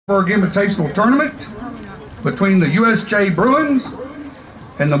Invitational Tournament between the USJ Bruins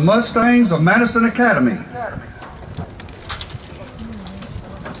and the Mustangs of Madison Academy.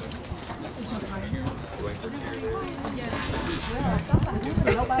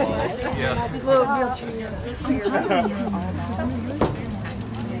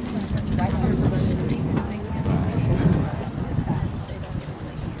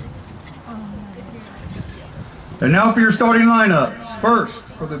 And now for your starting lineups. First,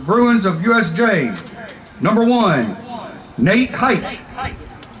 for the Bruins of USJ, number 1, Nate Height.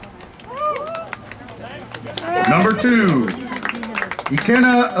 Number 2,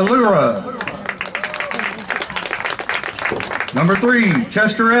 Ikenna Allura. Number 3,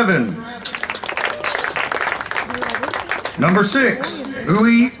 Chester Evans. Number 6,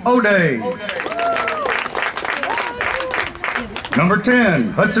 Uwe O'Day. Number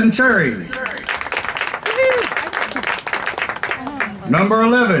 10, Hudson Cherry. Number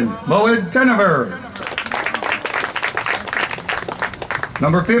 11, Moed Tenever.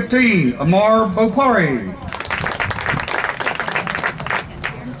 Number 15, Amar Bopari.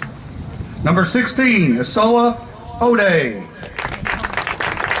 Number 16, Isola O'Day.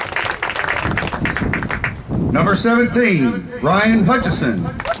 Number 17, Ryan Hutchison.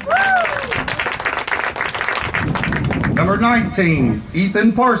 Number 19,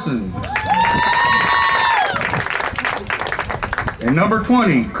 Ethan Parsons. And number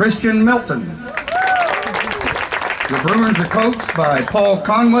 20, Christian Melton. The Bruins are coached by Paul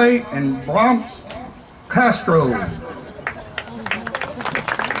Conway and Bronx Castro.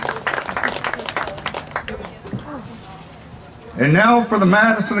 And now for the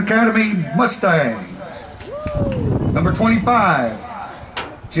Madison Academy Mustangs. Number 25,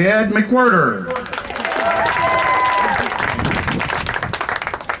 Jed McWhirter.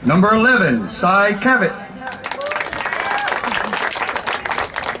 Number 11, Cy Cavett.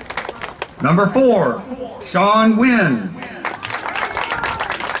 Number 4, Sean Wynn.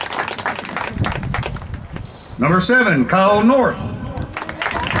 Number 7, Kyle North.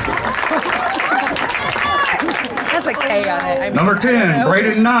 That's a K on it. I mean, Number 10,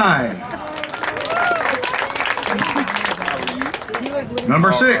 Braden Nye.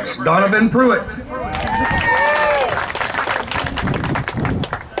 Number 6, Donovan Pruitt.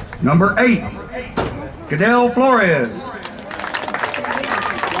 Number 8, Cadell Flores.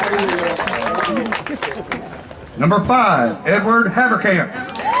 Number 5, Edward Haverkamp.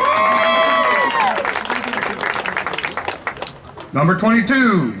 Number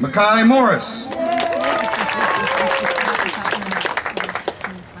 22, Makai Morris.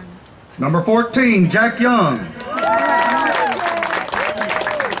 Number 14, Jack Young.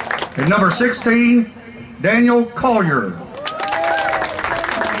 And number 16, Daniel Collier.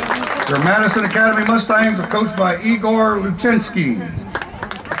 Your Madison Academy Mustangs are coached by Igor Luchensky.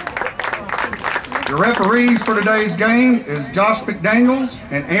 The referees for today's game is Josh McDaniels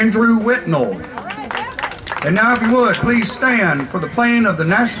and Andrew Whitnell. And now if you would, please stand for the playing of the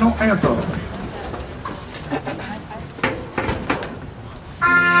national anthem.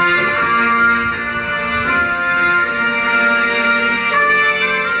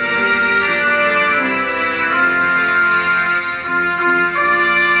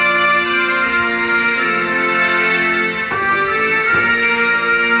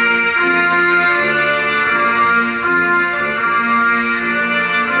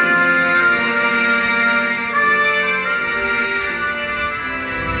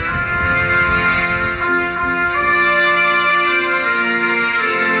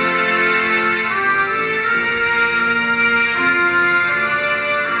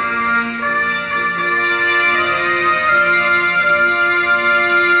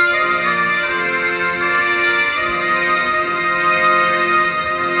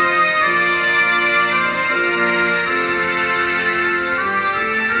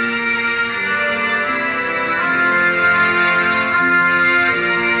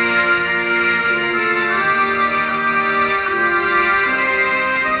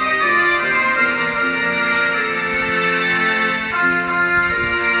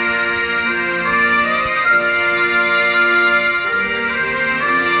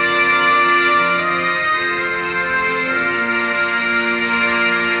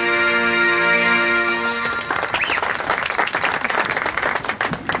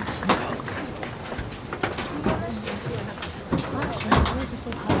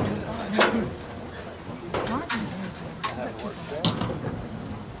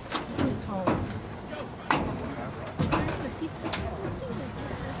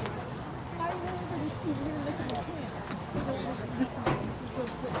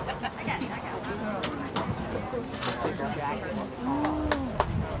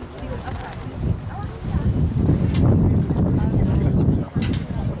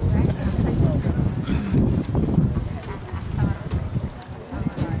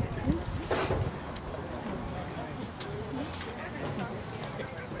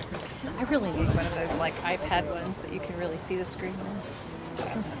 I really need one of those like iPad ones that you can really see the screen in.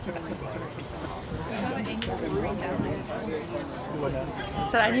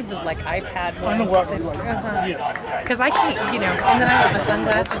 So I need the like iPad one. I know what Because I can't, and then I put my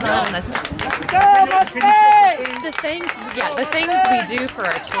sunglasses on and the things we do for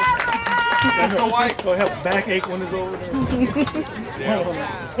our children. That's no white. Go help backache when it's over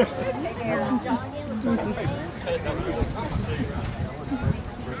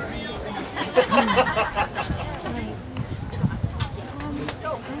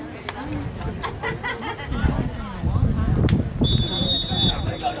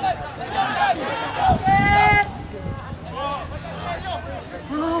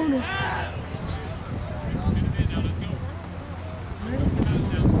Oh no.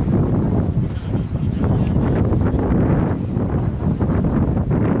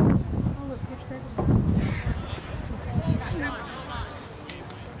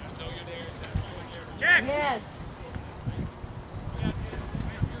 Yes.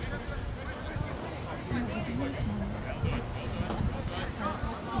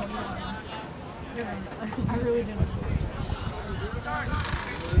 I really didn't.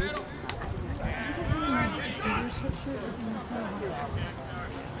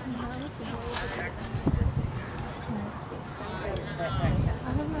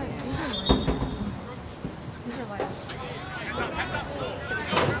 These are light.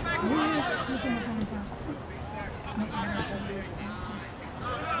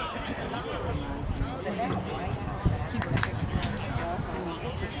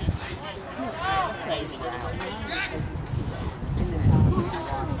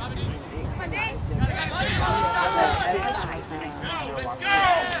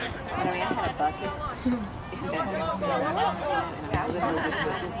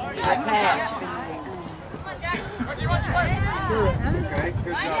 Okay,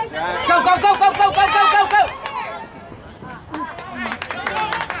 good job, Jack. Go, go, go, go, go, go, go, go, go!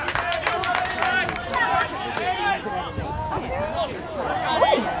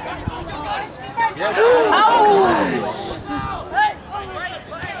 Yes. Oh!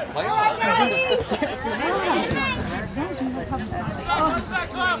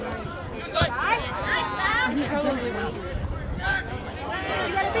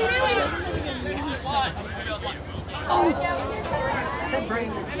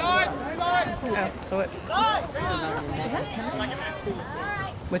 Whoops.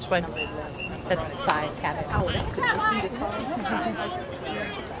 Which one? That's side cabin. Oh,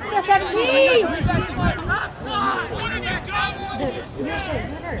 go 17!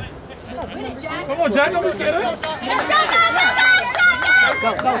 Come on, Jack, don't be scared. Go,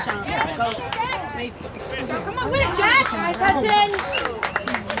 go, Sean. Go. Come on, win it, Jack! Nice, Hudson!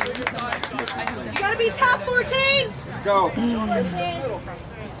 You gotta be tough, 14! Let's go.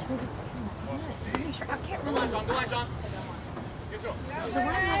 I can't remember.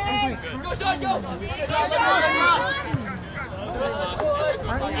 Go, Sean, go!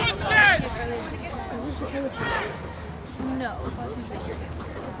 No.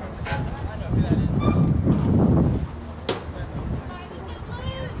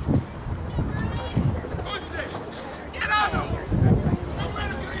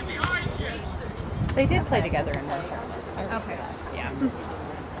 They did play together in one tournament. Okay. Yeah.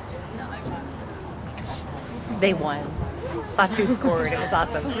 They won. Fatu scored. It was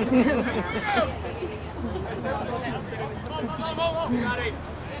awesome.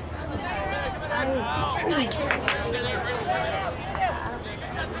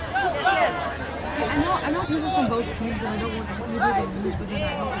 I know people from both teams, and I don't want either to lose, but then I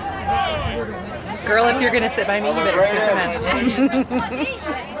don't. Girl, if you're going to sit by me, you better shoot the mess. Not me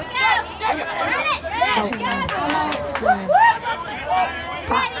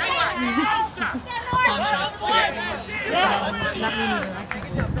neither.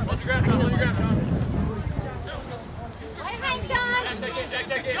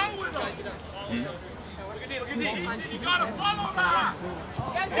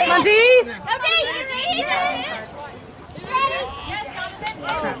 Come on, D!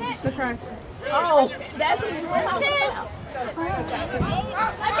 Just the try. Oh, that's what you want to do.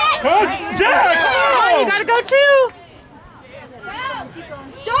 Jack! Oh, you got to go too!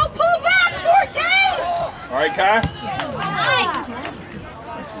 Don't pull back, 14! All right, Kai.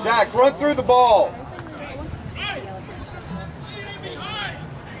 Jack, run through the ball.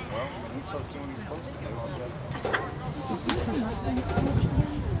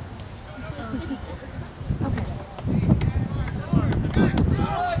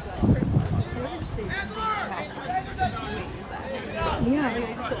 Yeah, I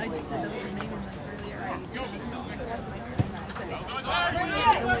just did know your name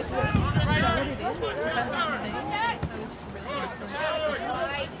earlier.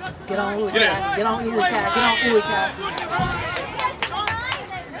 Get on Uwe, Kai. Get on Uwe, Kai. Get on Uwe, Kai.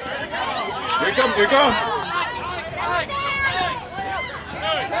 Here it comes, here it comes.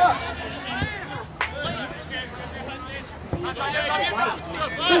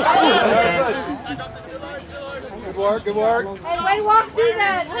 Good work, good work. Hey, way to walk through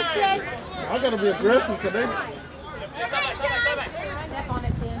that. That's it. I gotta be aggressive because they. Step on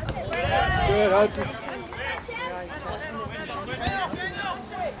it, Tim. Good, Hudson.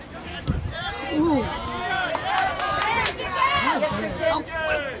 Ooh. Yes, Christian. Okay,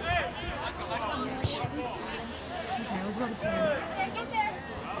 I was about to say.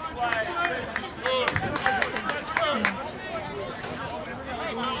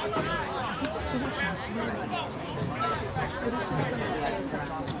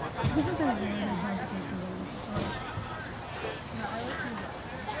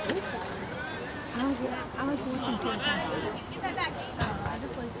 I like watching people. Get that back. I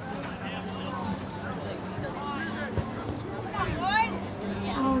just like.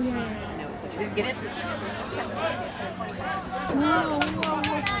 Oh yeah. Get it?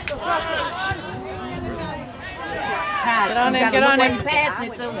 Get on him, get on him.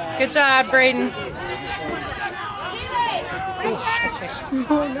 Good job, Braden.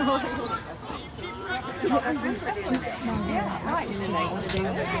 Oh no.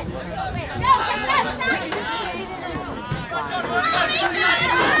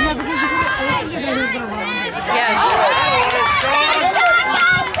 Yes.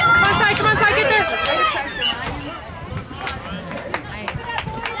 Come on, Sai, get there.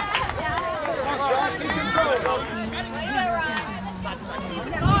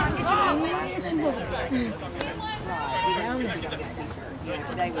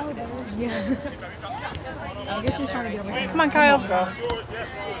 Yeah. I guess she's trying to get away. Come on, Kyle. There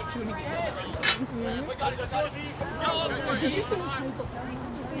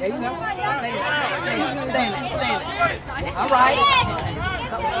you go. Stand it. All right.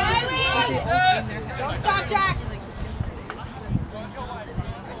 Don't stop, Jack.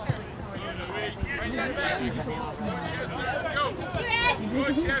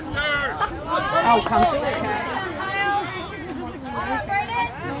 Oh, come to it, Kai.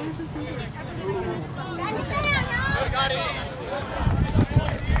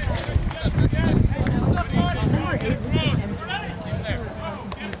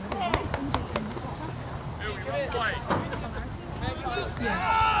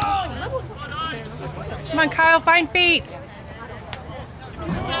 Come on, Kyle, find feet.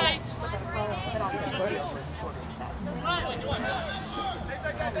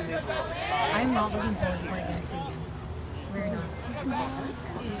 I'm not looking forward to playing this season. Very not.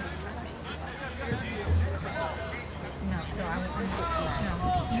 No, still,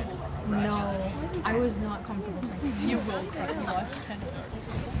 no, I was not comfortable playing. You will cry. You lost 10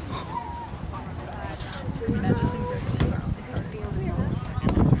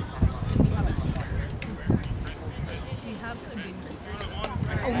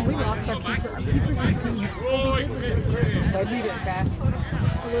 Oh, we lost our keeper. Our keeper's a senior. We did it back.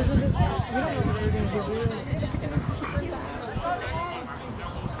 Elizabeth, we don't know what we're going to do.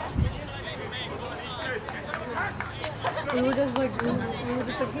 We were just like, hey,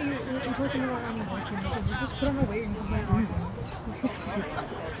 we're talking about any voice and we just put on the weight and come back on.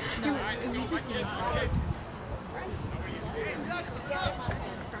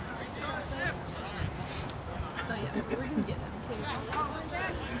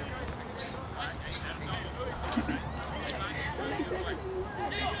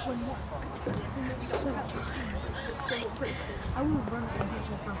 I will run for that.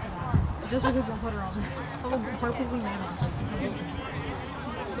 Just because I put her on. I will purposely name her.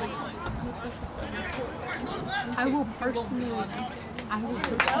 I will personally.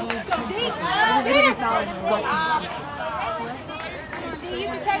 You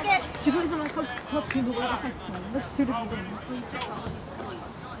can take it. She plays on my club team, but we're at high school. That's two different things.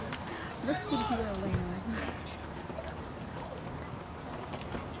 Let's see if we are later.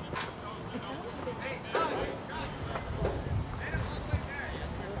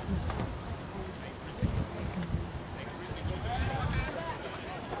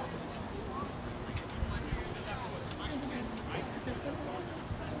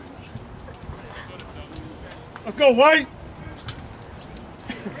 Let's go, White.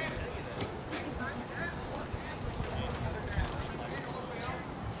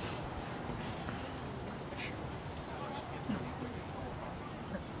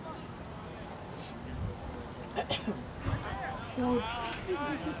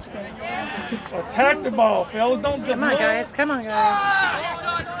 Attack the ball, fellas. Don't just Come on, guys. Come on, guys.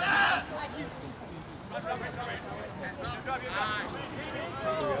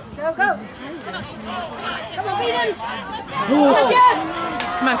 Go, go. Come on, Peyton. Yes, yes.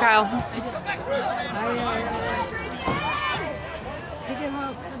 Come on, Kyle. Pick him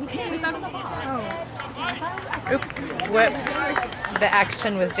up. He can't. He's out of the box. Oh. Oops. Whoops. The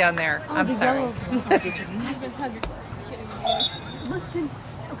action was down there. I'm sorry. Listen.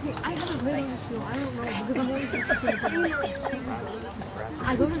 Okay, I haven't been on this school. I don't know because I'm always used to seeing people.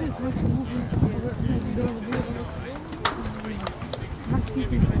 I go to this high school. My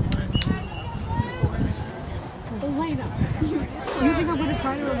season's Elena, you think I'm going to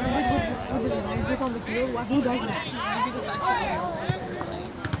try to remember with the music on the field? Who does that?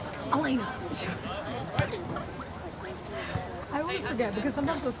 Elena. I always forget because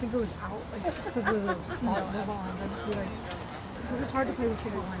sometimes I'll think it was out, like because of the bonds. I just be like, because it's hard to play with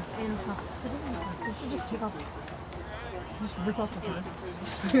figure lines and that doesn't make sense. You should just take off, just rip off the fur.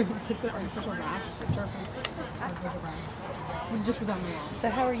 Just it's an artificial rash, like a rash. Just without me. So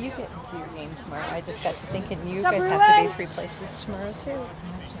how are you getting to your game tomorrow? I just got to thinking you guys have to be 3 places tomorrow too.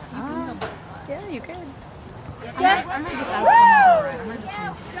 Yeah, you could. Yes. I might just ask them alright. I might just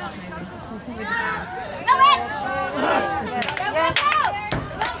ask.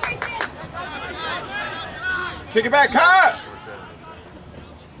 Kick it back, Kyle!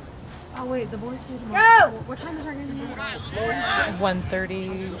 Oh wait, the boys will tomorrow. Go! What time is our game?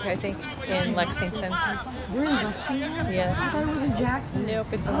 1:30, I think, in Lexington. We're in Lexington? Yes. I thought it was in Jackson.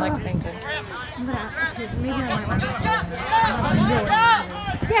 Nope, it's in Lexington. I'm gonna ask. Okay, maybe I might want to.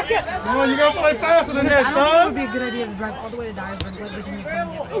 Yes, yes! Come on, you gotta play faster than that, I don't think it would son! be a good idea to drive all the way to Dyersburg, let Virginia come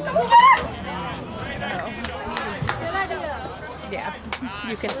Yeah,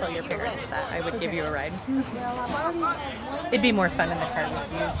 you can tell your parents that. I would give you a ride. It'd be more fun in the car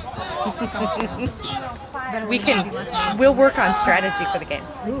with you. We'll work on strategy for the game.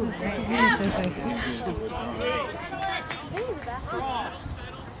 Ooh,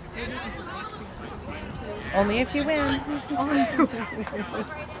 Only if you win.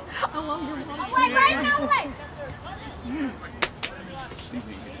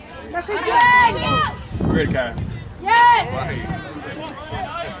 Great, Kyle. yes!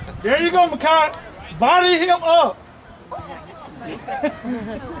 There you go, Makai. Body him up.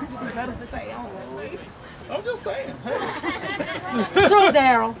 I'm just saying. True,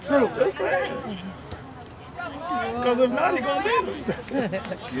 Daryl. True. Just saying. Because if not, he gonna beat him.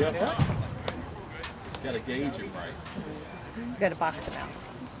 Yeah. Gotta gauge him right. You gotta box him out.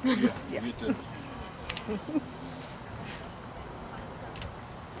 Yeah. Me too.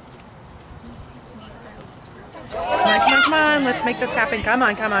 Come on, let's make this happen. Come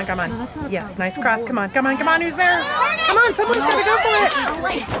on. Yes, nice cross. Come on, who's there? Come on, someone's gotta go for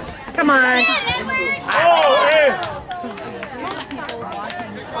it. Come on. Oh, yeah.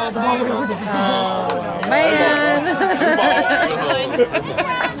 Oh, man.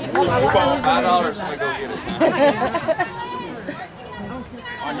 $5, so I go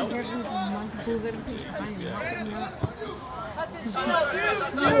get it.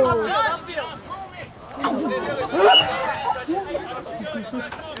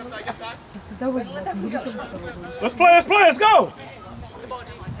 That was Let's play, let's go!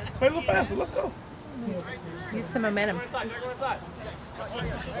 Play a little faster, let's go. Use some momentum.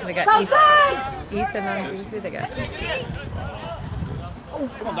 They got Ethan on Tuesday. They got.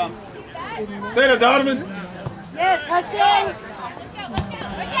 Come on, Donovan. Stay there, Donovan. yes, Hudson!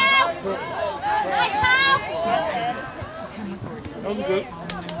 That was good.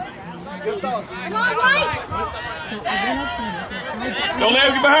 Good thought. Come on, right! Don't let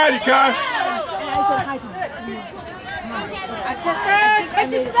him get behind you, Kai.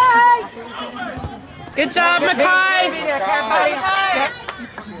 Good job, Makai.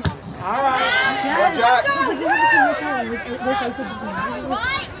 All right.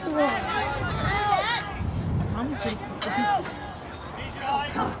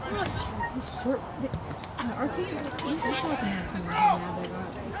 Our team, they show up in Madison now.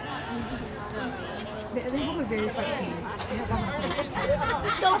 They have a very short team.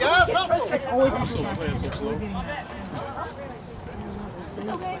 It's always actually fast. It's always getting bad. It's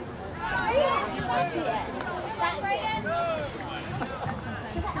okay.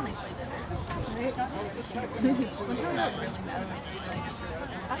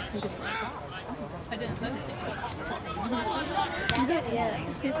 I didn't know.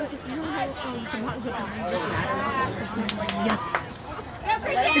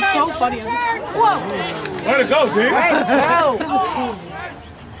 It's so funny. Whoa! Way to go, dude. That was cool.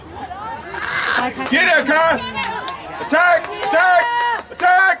 Get there, Kai. Attack! Attack!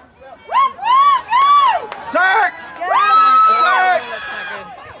 Attack! Attack! Attack!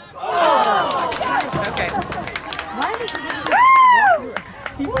 Okay. Why did you just walk through?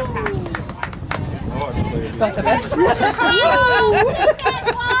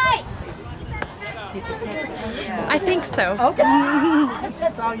 so. Okay.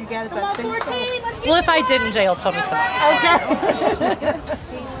 That's all you got is that thing. Well, if I didn't, Jay will tell me tonight. Okay.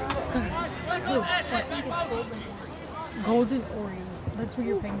 Golden Oreos. That's what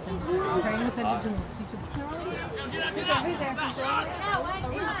you're paying for. You're paying attention to a piece of.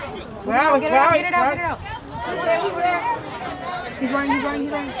 Wow, Get it out, get it out, get it out. He's running.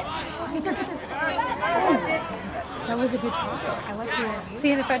 Get there. That was a good job. I like your.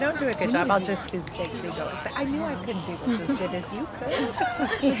 See, and if I don't do a good job, I'll just sue Jake's ego and say, I knew I couldn't do this as good as you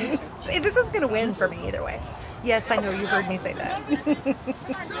could. This is going to win for me either way. Yes, I know you heard me say that.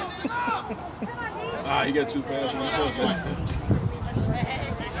 He got too fast on himself.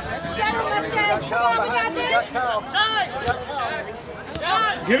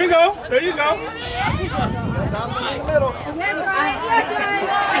 Here we go. There you go.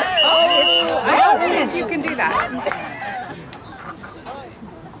 I don't think you can do that.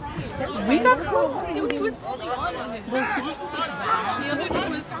 We got He was holding on to him. The other dude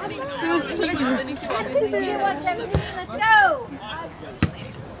was sitting there. Let's go!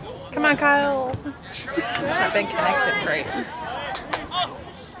 Come on, Kyle. I've been connected great.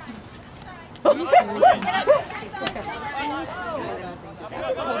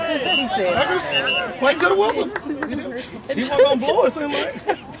 He said, Wait to the whistle. He wasn't gonna blow us in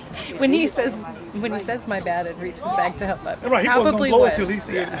like. When he says my bad and reaches back to help up, Right, he wasn't gonna probably blow it was. till he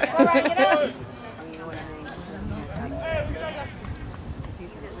said it.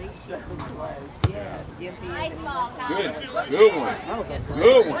 Good. Good one.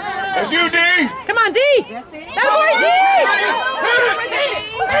 Good one. That's you, D. Come on, D. That boy, D.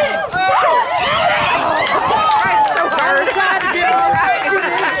 So hard.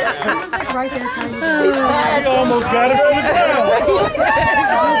 He was like right there trying to. He almost got it on the ground.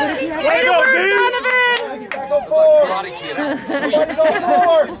 Way to go, D. Go forward. Somebody go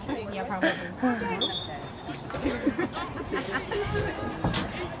forward. Yeah, probably.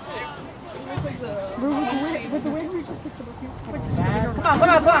 With the way we just picked up a few. come on. Put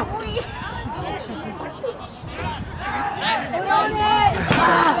on it!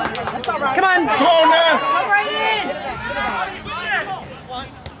 Come on. Come on now. Go right in!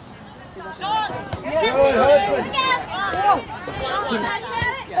 Good hustle.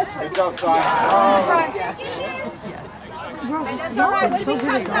 Good job, Simon. Bro, y'all are so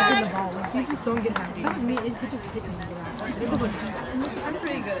good at dropping the ball. Like, you just don't get that. That was me. It just hit me. It was like, I'm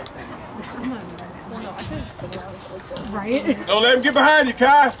pretty good at that. Well, no, I should have stood out. right? Don't let him get behind you,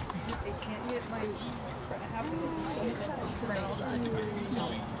 Kai. It can't get my front half of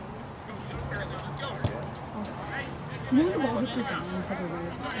You know when the ball hits your down, it's like a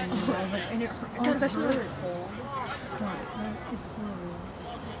weird thing. I was like, and it hurt, especially when it's cold. Stop. It's horrible.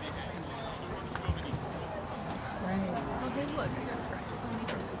 Right. Okay, look, I got scratches on me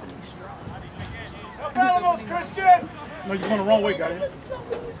from opening straws. Almost, Christian. No, you're going the wrong way, guys.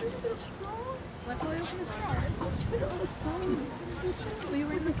 That's why I opened the straws. Put it on the side. We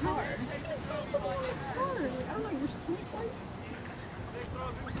were in the car. Like, I don't know, you're sweet.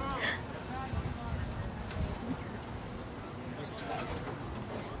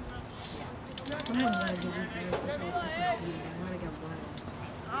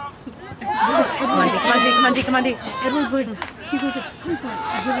 Come on, D. Edward's like, he goes like, come for it.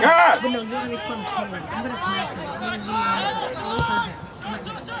 God! But no, you're gonna make fun of Taylor. I'm gonna come after him. I'm gonna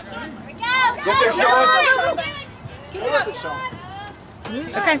Get there, Sean!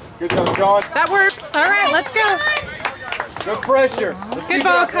 Okay, Good job, Sean. that works. All right, let's go. Good pressure. Let's Good keep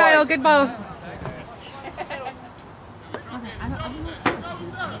ball, it up, Kyle. Mike. Good ball.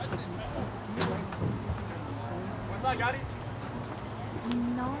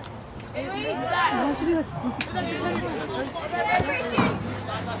 It has to be like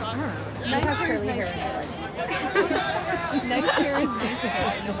I have curly hair. Next year is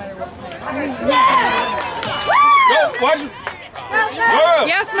basically no matter what. Go, watch it. Go.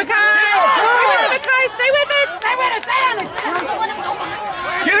 Yes, Makai. Makai, stay with it. Stay with it. Stay on it.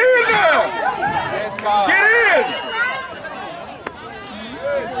 Get in there. Yes, Kyle. Get in.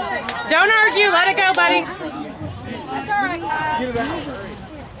 Don't argue. Let it go, buddy.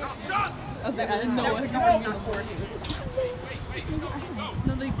 Okay, I didn't know what's going on.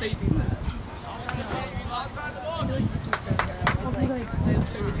 No, they do that.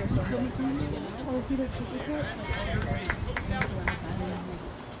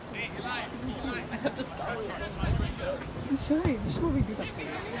 I have to stop. You should let me do that.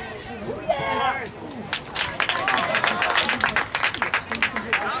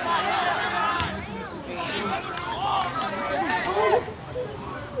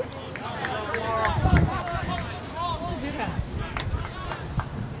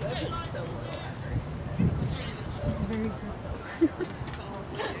 It's very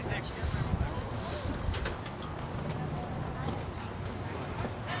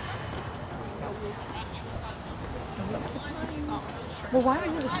Well, why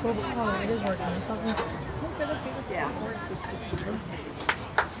is it a scoreboard? Oh, it is working. Yeah.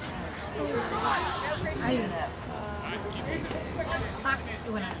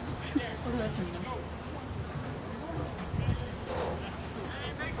 It went out. Oh, that's really nice.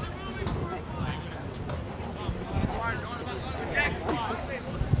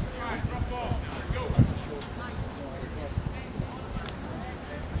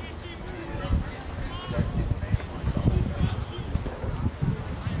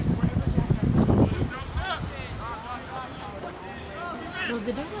 So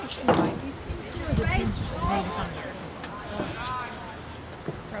did they not invite these teams here, or the teams just agreed to come here?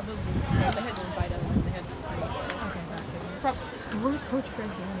 Probably. Well, they had to invite us. They had to bring us. Okay, gotcha. What is Coach Greg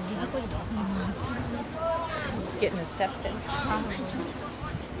doing? Is he just like walking around? He's getting his steps in. Probably.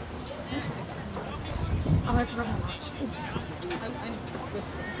 Oh, I forgot my watch. Oops. I'm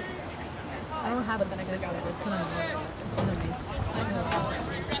whistling. I don't have But then I forgot it. It's an amaze.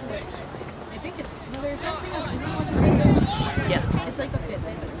 I think it's. No, there's one thing. I think watching video. Yes. It's like a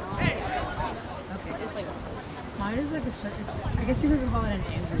Fitbit. Okay. It's like a. Mine is like I guess you could call it an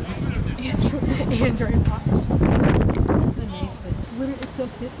Android pop. It's an amaze, but it's literally, it's a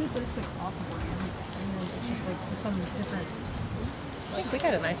Fitbit, but it's like off brand. And then it's just like some different. Like we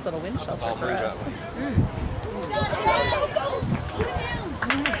got a nice little wind shelter for us.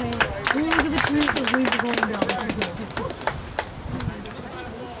 Look at the trees, the leaves are going down. It's good.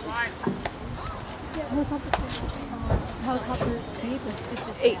 Helicopter seat. That's just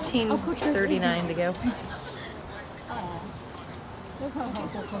 18:39 to go. That's how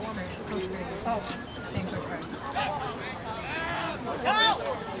helpful Coach Greg is. Oh, same Coach Greg.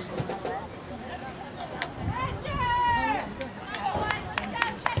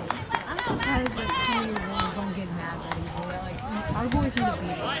 I'm surprised that some of your boys don't get mad that easily. Like, our boys need to be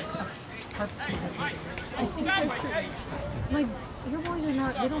like perfect. Like, your boys are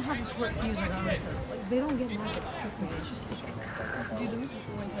not, they don't have a short fuse like ours. Like, they don't get mad that quickly. It's just Dude, there was this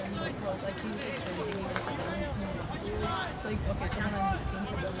one time like he was explaining like, okay, someone on his team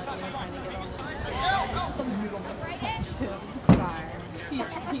for them that they were trying to get on. Something we almost punched him. fire. He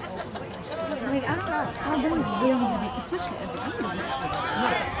always. Like, I don't know. Our boys really need to be, especially Evan. I'm gonna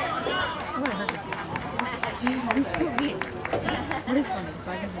hurt I'm gonna hurt this guy. I'm so weak. But it's funny, so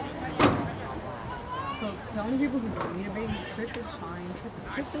I guess it's funny. So the only people who don't need a baby, Trip is fine.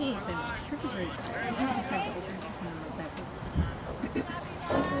 Trip doesn't say much. Trip is very quiet. He's not the type to open or something like that.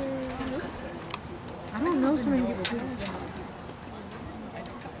 I don't know so many people too.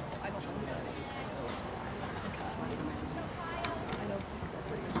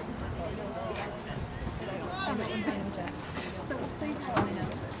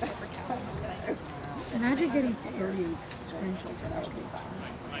 Imagine getting 38 screenshots on your screen.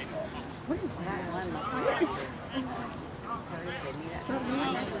 What is that? What is that?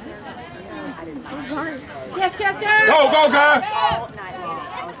 I'm sorry. Yes, Chester! Go, go, Kai!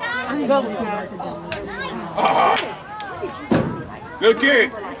 I'm going to download this. Good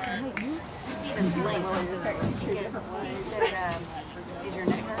kid. Is your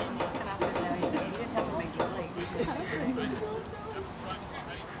neck hurt? And I said, no, you didn't have to make his legs. He said,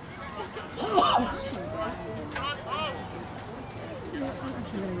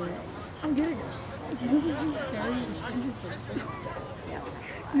 I'm getting it.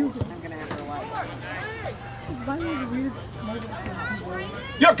 I'm gonna have her watch. It's by those weird mobile phones.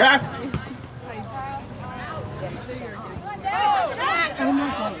 Yep, Kai. Oh my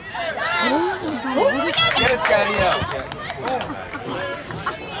god. Oh my god. Get us, Scotty, up.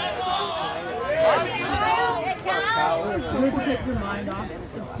 It's good to take your mind off.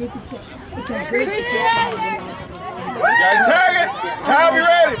 It's good to check. It's a great to take your mind off. Gotta tag it. Kai, be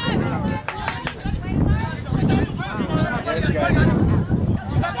ready. Yes, Scotty.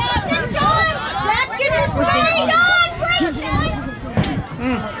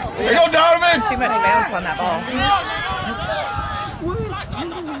 There you go, Donovan. Too much bounce on that ball.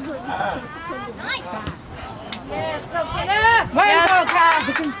 Yes, go, Kenna! Way to go, Kyle!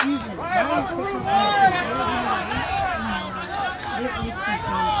 The confusion. That is such a At least he's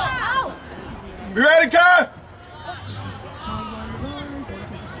doing it. Be ready, Kai.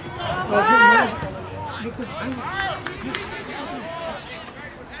 Because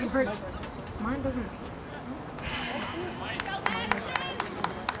it hurts. Mine doesn't.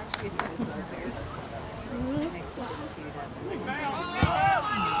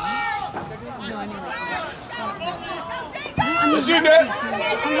 Let's do that.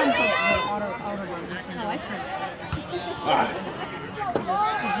 Sometimes like auto runs. No, I turn it.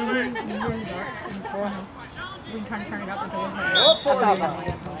 When you're in the dark and beforehand, we're trying to turn it up with the wind.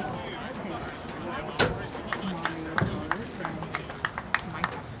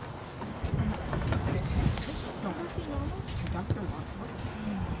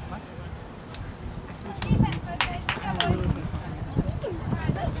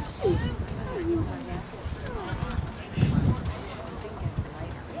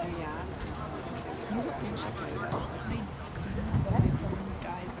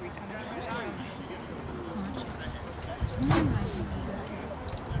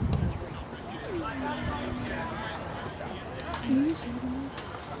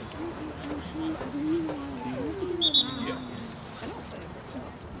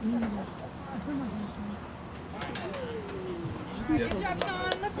 Good job,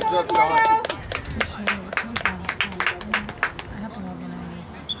 Sean. Let's go, Good job, Mario.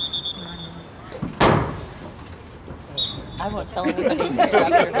 I won't tell anybody you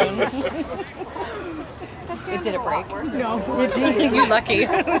grabbed your phone. Did it break? No. You're lucky.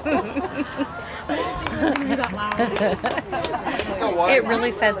 It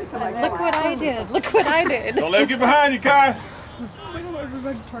really said, look what I did. Look what I did. Don't let him get behind you, Kai.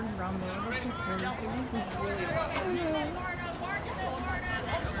 Everybody turned around there. That's so scary.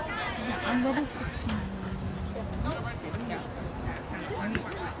 I'm level 15.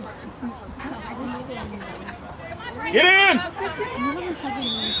 Get in!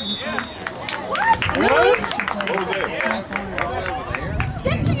 Really? What was that?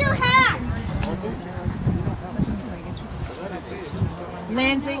 Stick to your hat.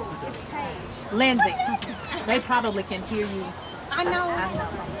 Lindsay, they probably can hear you. I know.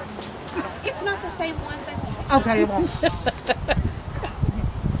 It's not the same ones, I think. Okay, well.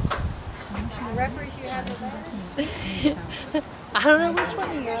 The referees you have with us. I don't know which one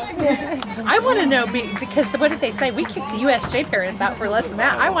he is. I want to know because what did they say? We kicked the USJ parents out for less than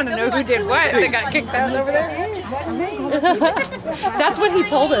that. I want to know who did what. They got kicked out over there. That's what he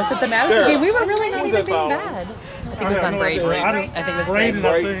told us at the Madison game. We were really not even being bad. I think it was on Braden. I think it was Braden.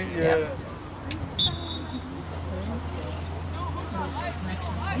 Yeah.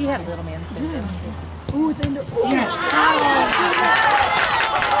 He had a little man syndrome. Ooh, it's in there. Ooh.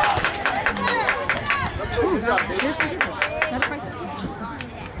 Good job, baby. Here's the good one. Got it right there.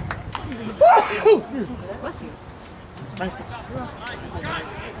 Bless you. Thank you.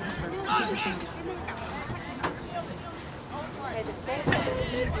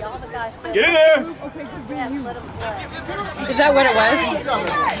 Get in there! Is that what it was?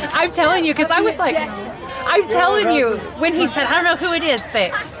 I'm telling you, because I was like, I'm telling you, when he said, I don't know who it is,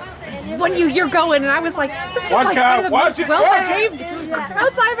 but when you're going, and I was like, this is Watch, like Kyle. one of the Watch most it, well-behaved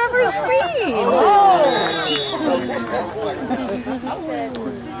crowds I've ever seen.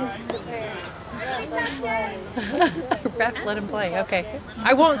 Ref, let him play. Okay.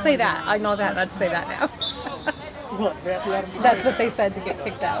 I won't say that. I know that. Not to say that now. That's what they said to get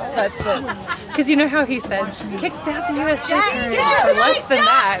kicked out. That's what. Because you know how he said, kicked out the USJ parents for less than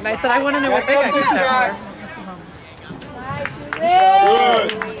that. And I said, I want to know what they got kicked out for.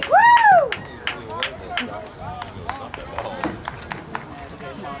 Good.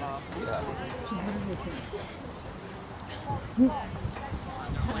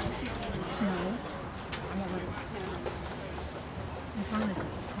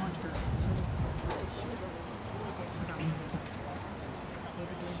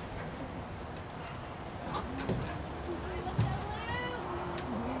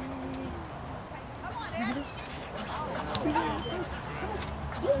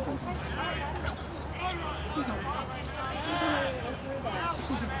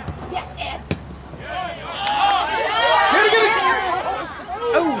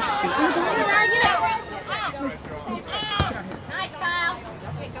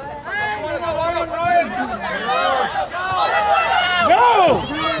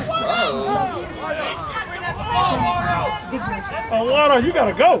 Oh, Lana, you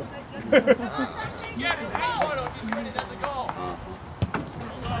gotta go.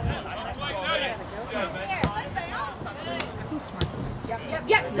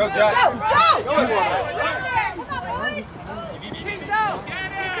 Go, Jack. Go! Go,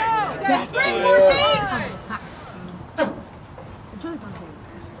 Yes. It's really fun.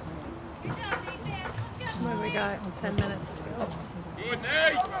 What do we got? 10 minutes to go. Good,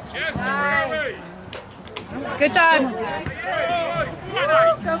 Nate. Yes, Good job. Go,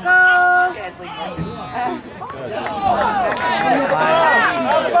 go! Out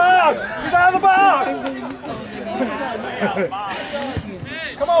of the box! He's out of the box!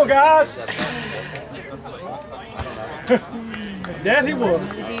 Come on, guys! That he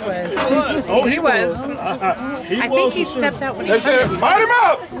was. He was. Oh, He was. He I was think he for stepped sure. out when he They said, cut it. light him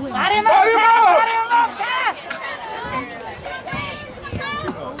up! Light him up! Light him up!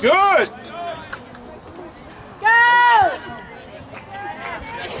 Good! Go!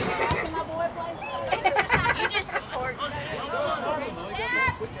 You just support.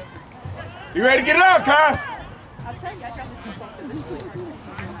 You ready to get it out, Kai?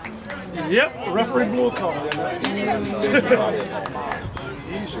 Yep, the referee blew a call. He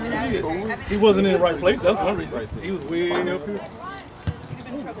sure did. He wasn't in the right place, that's one reason. He was way up here.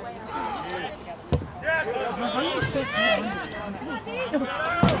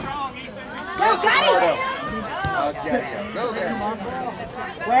 Go, got it! Oh, it's Gaddy. Go, Gaddy.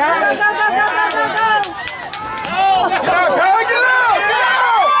 Well, go, go, go, go, go, go! Get out, Kai, get out! Get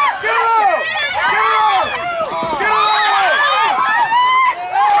out!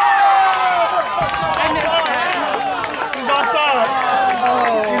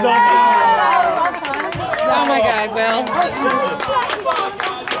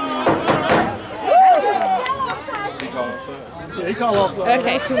 call offside.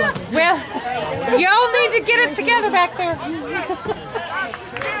 Okay. Well, y'all need to get it together back there.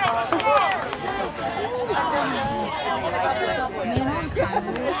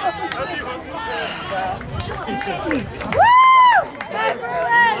 Woo! Go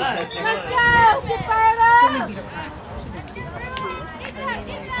Bruins! Let's go! Get fired up!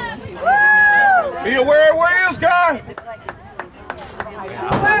 Woo! Be aware where it is, guy. Good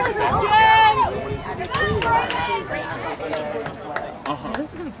work, Christian!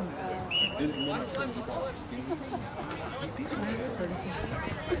 This is gonna come out.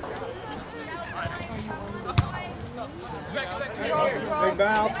 Big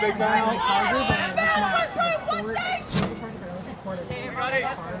bounce, big bounce.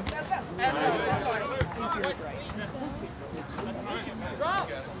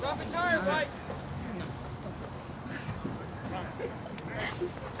 Drop the tires, right?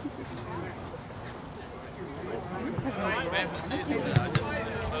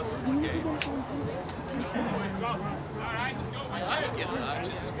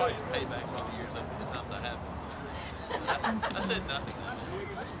 I said nothing.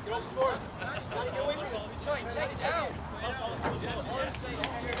 Get off the floor. Get away from him. Shake it down.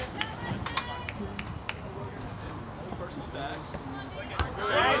 Person tax.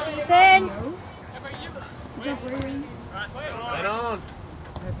 Then. Right on.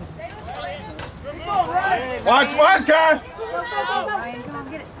 Watch, guy. Go, Ryan, come on,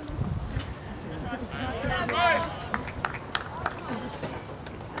 get it.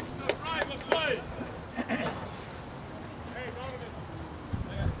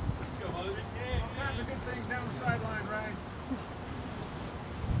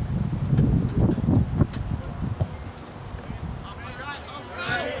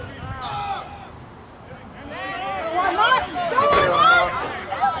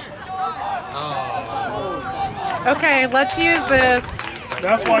 Okay, let's use this.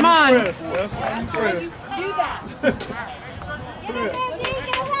 That's why Come on. Chris. That's why you Chris. Do that.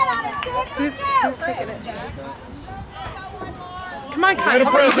 Who's taking it? Come on, Kyle. Way to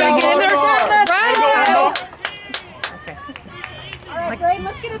press Get in there. that Right, Kyle. Okay. All right, Braden,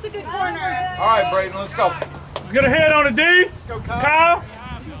 let's get us a good corner. All right, Braden, let's go. Get a head on the D. Go, Kyle.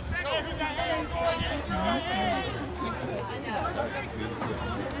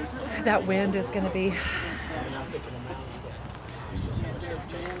 That wind is going to be.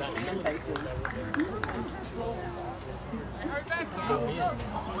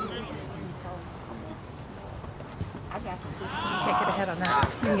 Can't get ahead on that.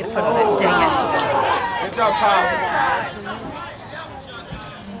 You can get a foot on it. Dang it. Good job, Kyle.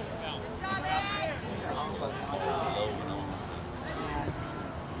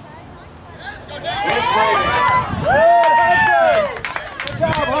 Yes, Good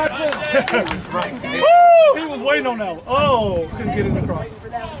job, Hudson. Woo! He was waiting on that one. Oh, couldn't get in the cross.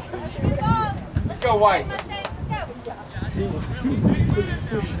 Braden. Let's go, White.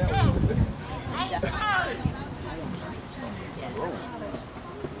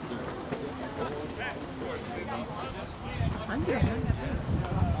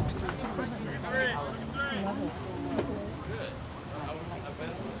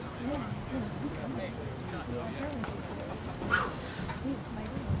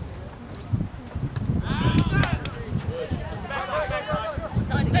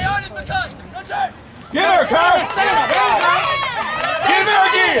 Stay on it, McCunn. Get her, Kyle. Get him there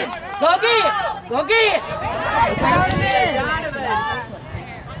again. Go get it. Go get it.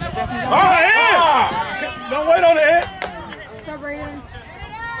 Oh, head. Don't wait on the head. Go, Braden.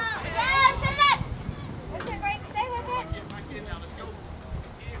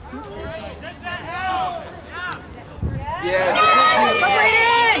 Yes.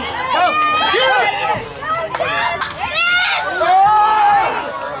 Go, Braden.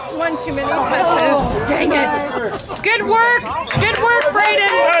 One too many touches. Dang it. Good work. Good work, Braden.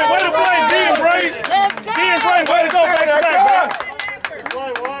 Hey, way to play, D and Braden. D and Braden, way to go. Back to back.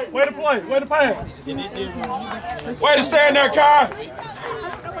 Way to play. Way to pass. Way to stand there, Kyle.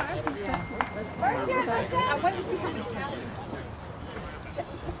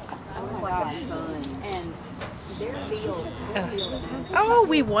 Oh,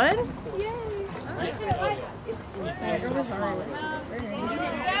 we won?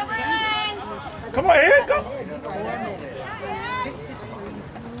 Come on, Ed, go.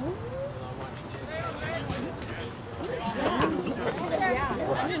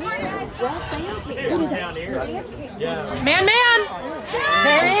 Man, man.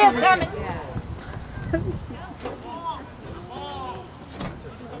 There he is coming.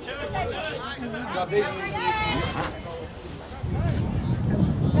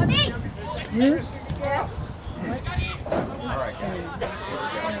 All right.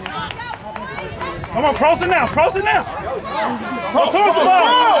 Come on, cross it now. Cross it now. Cross towards the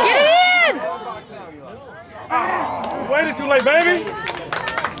ball. Get in! Waited too late, baby.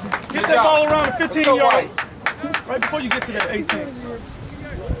 Get that ball around the 15 yard. Right before you get to that 18.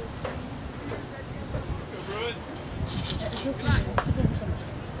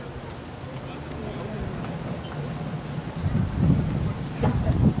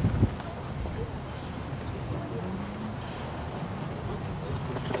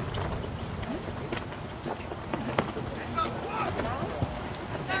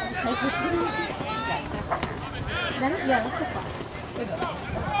 Yeah, that's a fun.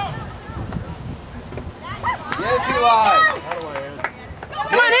 Yes, Eli.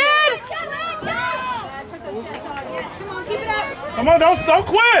 Come on in! Come on, don't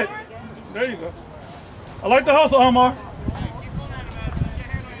quit. There you go. I like the hustle, Omar.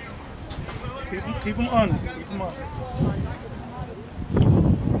 Keep them honest. Keep them honest.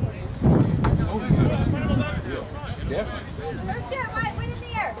 Definitely. First shot, right, win in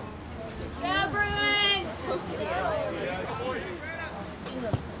the air. Yeah, Bruins!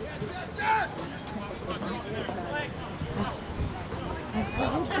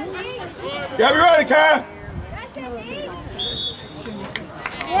 Yeah, be ready, Kai.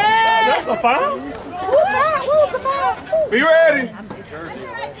 Yeah! That's a foul? Who's the ball? Be ready.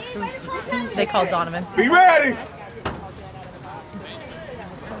 They called Donovan. Be ready.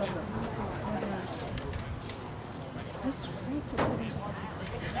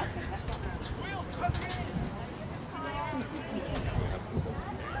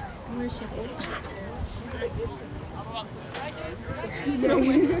 Where's she?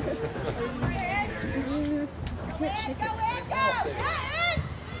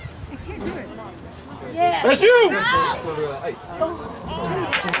 Yeah! That's you.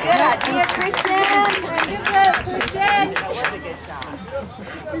 Good idea, Christian! Good job, Christian!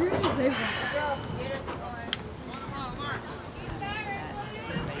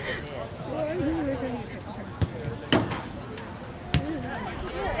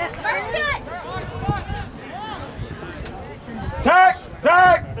 First shot! Tag.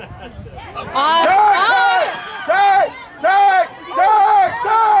 Tag. Tag.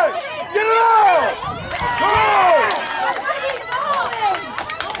 Get it out. Good.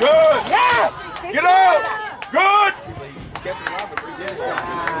 Good. Get out. Good. Good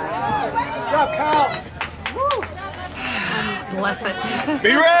job, Kyle. Bless it.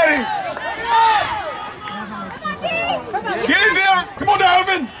 Be ready. Get in there. Come on,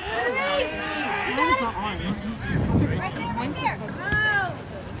 Donovan.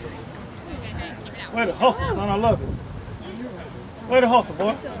 Way to hustle, son. I love it. Way to hustle,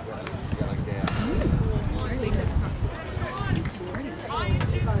 boy.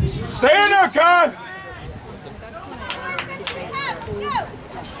 Stay in there, Kai.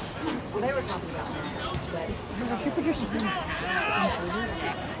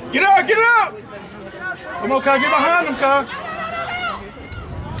 Get out, get out. Come on, Kai. Get behind him, Kai.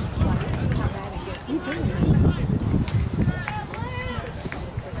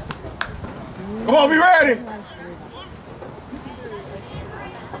 Come on, be ready.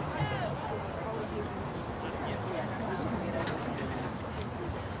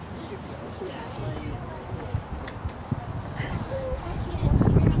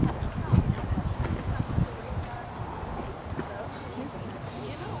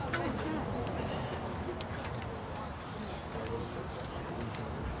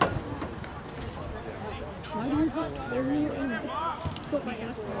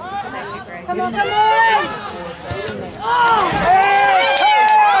 Come on, come on!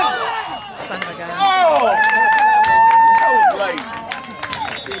 Son of a gun. Oh! That was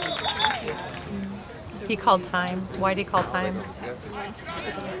late. He called time. Why did he call time?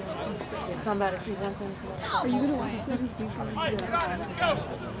 Somebody see one thing. Are you gonna watch the season?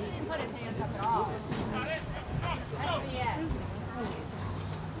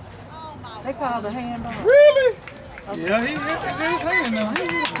 They call the hand on. Really? Yeah, he hit his hand now.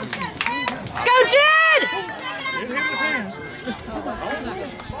 Let's go, Jed! He hit his hand.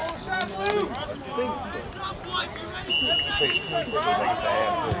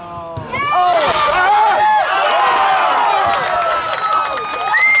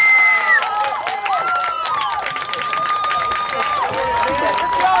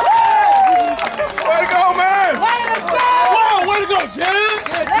 Way to go, man! Whoa, way to go, Jed!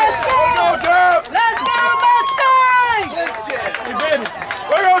 Way to go, Jeb! Let's go, Mustang! Hey, Betty.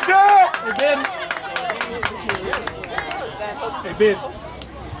 Way to go, Jeb! Hey, Betty. Hey, Betty.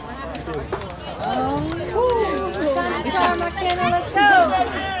 Come on, McKenna, let's go!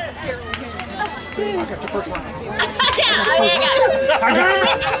 When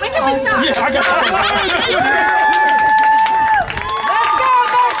can we stop? Yeah, I got it.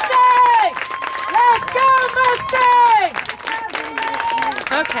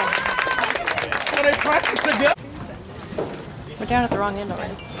 Okay. Well, they practice together. We're down at the wrong end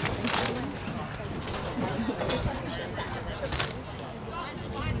already.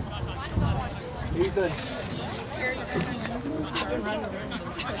 Ethan.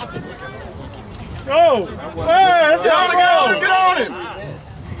 Go! Hey, get on him! Get on him!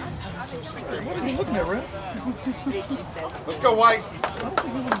 What are you looking at, Red? Let's go, White.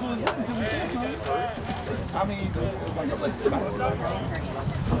 I mean,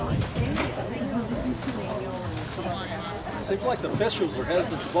 Seems like the officials are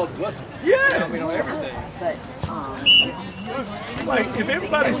hesitant to blow the whistles. Yeah! I mean, on everything. Like, if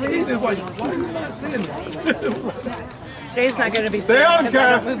everybody sees this, like, why are you not seeing it? Jay's not going to be Stay on, because I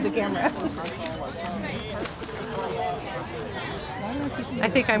Kat. don't move the camera. I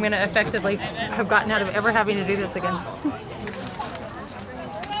think I'm going to effectively have gotten out of ever having to do this again.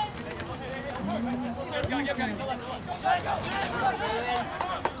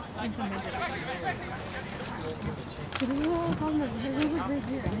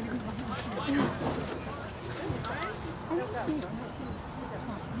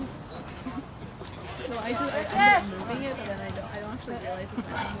 So I do. I'm moving it, but then I don't actually realize it's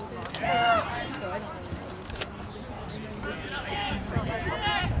not moving. So I don't.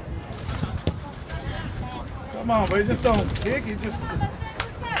 Come on, baby, just don't kick it. Just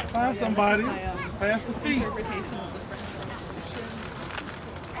find somebody, pass the feet. Interpretation of the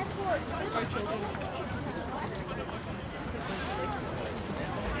our children.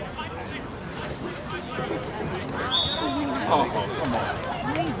 oh, come on.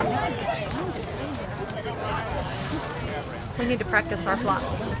 We need to practice our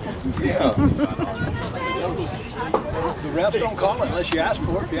flops. Yeah. The refs don't call it unless you ask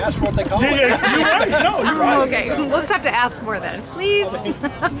for it. If you ask for it, they call it. Yeah, you're right. No, you're right. Okay, we'll just have to ask more then, please. They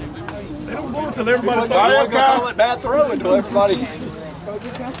don't go until everybody's I don't call it bad throw until everybody.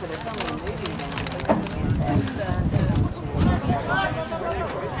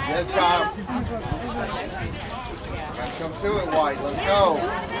 Yes, Kyle. Come to it, White. Let's go.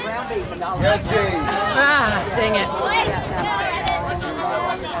 Yes, Dave. Ah, dang it.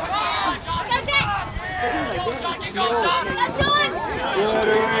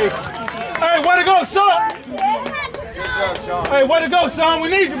 Hey, way to go, son! Good job, Sean. Hey, way to go, son! We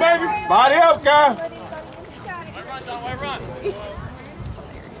need you, baby! Body up, guy.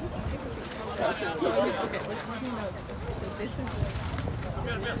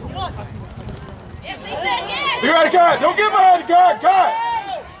 You ready, cut? Don't get behind the cut. Cut.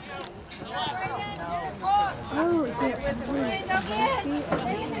 Oh, it's it.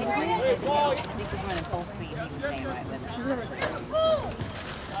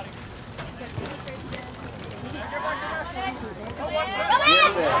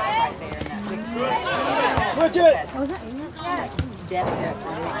 Switch it! Oh, is that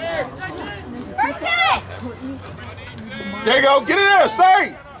There you go. Get in there.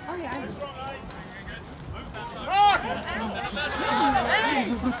 Stay. Oh, yeah.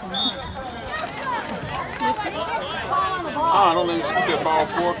 I don't know if you shoot that ball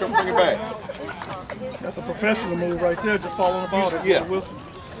for. Come bring it back. That's a professional move right there, just fall on the ball. Yeah. Wilson.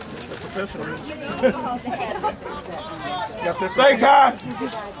 That's a professional move. Stay, Kai.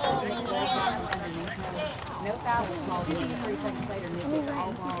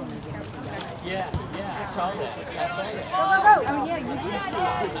 Yeah, I saw that. Oh, yeah, you did.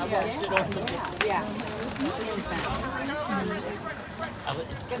 Yeah.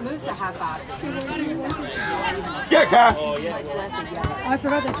 It moves the high five. Get it, Kai. Oh, I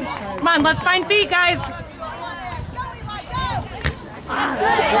forgot this was started. Come on, let's find feet, guys.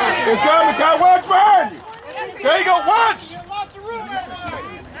 It's coming, Kai. Watch behind you. There you go. Watch.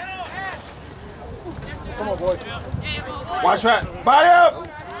 Come on, boy. Watch that. Body up.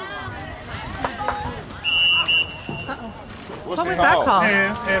 What was that call?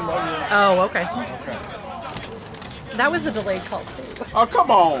 And Oh, okay. That was a delayed call, too. Oh,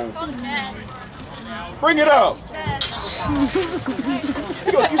 come on. Bring it up.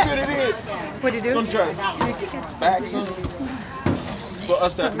 You said it is. What'd you do? Gonna try to kick it back some. For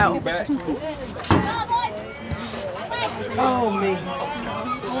us to have to move back. Oh, me.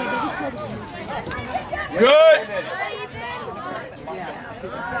 Good.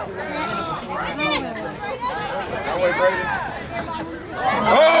 That way, Brady.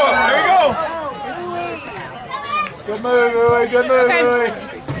 Oh, there you go. Good move, Louie. Good move, Okay. Louie.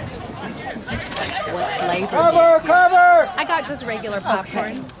 flavor. Cover! I got just regular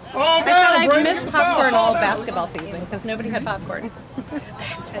popcorn. Oh, I said I've missed popcorn all basketball season because nobody had popcorn.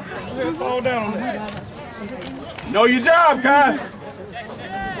 Fall down. Know your job, Kai.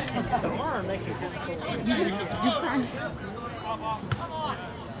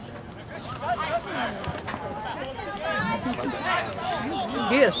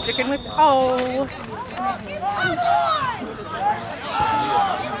 He is sticking with. Oh.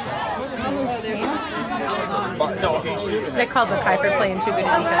 They called the Kai for playing too good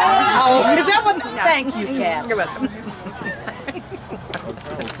defense. Oh, is that what? Thank you, Cap. You're welcome.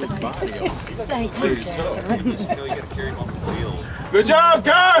 Thank you, Cap. Good job,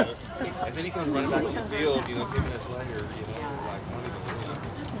 Kai. And then he comes running back on the field, you know, taking this later, you know, like,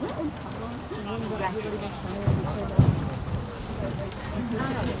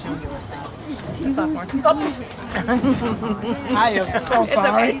 Sophomore. I am so It's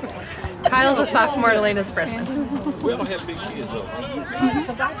sorry. okay. Kyle's a sophomore, Elena's a freshman. we all have big kids, though.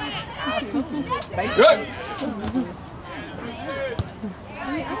 Good.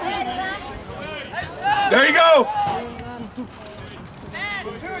 There you go.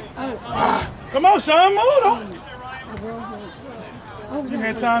 Come on, Sean, move on. You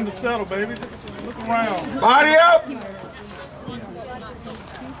had time to settle, baby. Look around. Body up.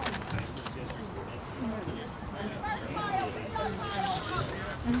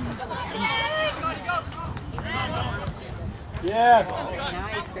 Yes.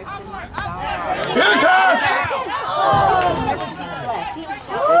 Here, Kai.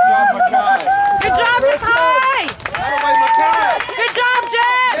 Good job, Kai! Good job,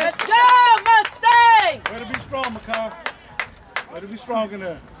 Jeff! Good job, Mustang! Way to be strong, Makai. Way to be strong in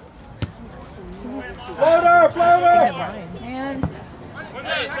there. Floater!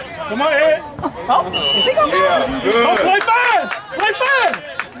 Come on, Ed. Oh, is he going to Yeah, good. Oh, play fast! Play fast!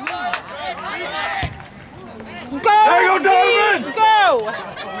 Go! There you go, Donovan! Go!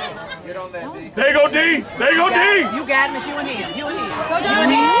 There you go, D. There you go, D. You got him. It's you and him. You and him. Go,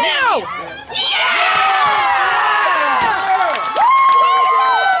 now!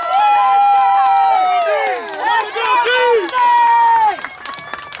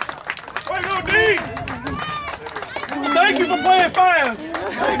 Thank you for playing fast.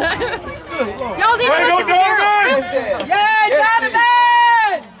 Y'all need to listen to Harold. Yeah,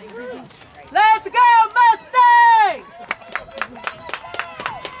 Donovan! Let's go, Mustang!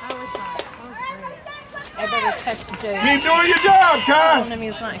 I better text Jay. Keep doing your job, Kai.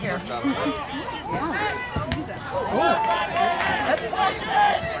 Enemy's not here.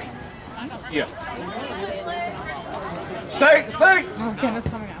 Yeah. Stay. Oh, Kevin's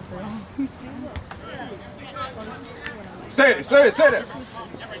coming after him. Stay there.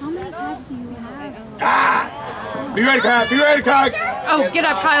 How many cats do you have? Be ready, Kai. Oh, get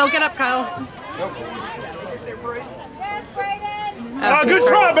up, Kyle. Get up, Kyle. Good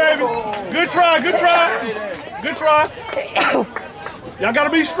try, baby. Good try. Y'all got to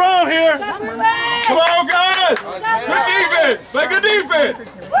be strong here. Come on, guys. Good defense. Play good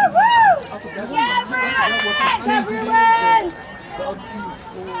defense.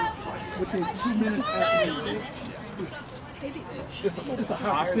 Within 2 minutes after it's a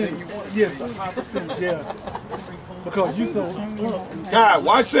high percentage. Yes, a high percentage, yeah. Because you so God,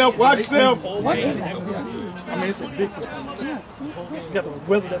 watch yourself. I mean, it's a big percentage. You got the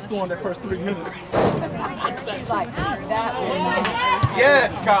weather that's going that first 3 minutes.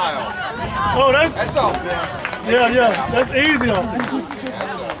 Yes, Kyle. Oh, That's off, man. yeah. That's easy on me.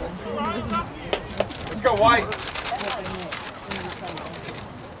 Let's go, White.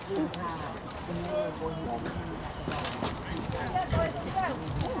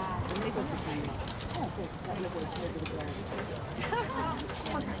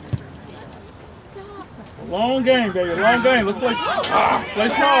 Long game, baby. Long game. Let's play smart.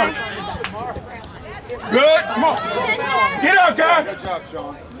 Good. Come on. Get out, Kai. Good job,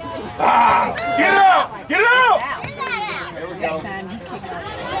 Sean. Get out. Here we go.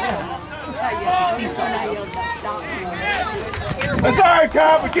 That's all right,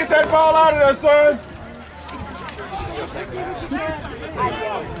 Kai, but get that ball out of there, son.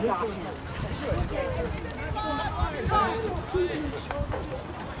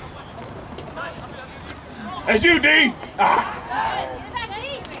 That's you, D.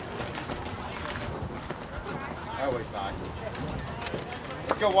 That way, side.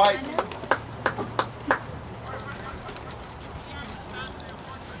 Let's go, White.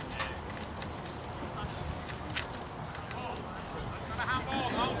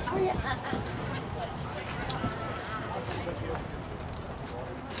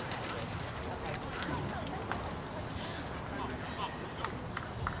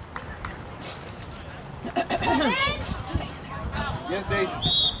 Yes, Dave.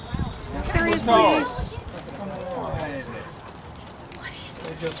 Seriously?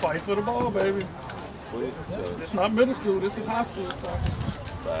 They just fight for the ball, baby. It's not middle school. This is high school. So.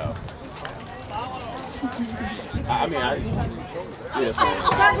 I mean, yes.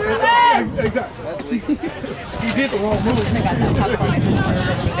 Exactly. He did the wrong move. I got that popcorn. I just want to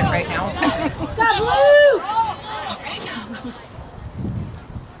see it right now. Stop, Blue!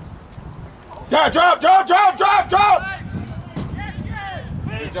 Yeah, drop!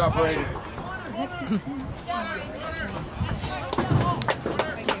 Good job, Brady.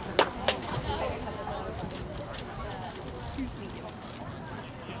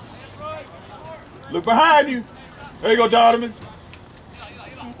 Look behind you. There you go, Donovan.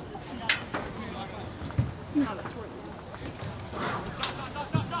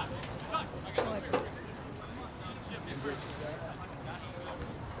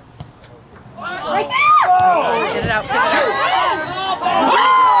 Right there! Get it out, get it out.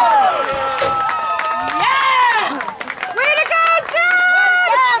 Yeah! Way to go,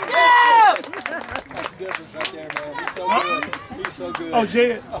 John! That's the difference right there, man. He's so good. He's so good. Oh,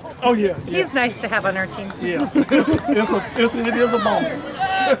 Jed. Oh, yeah. He's nice to have on our team. Yeah. It is a bonus.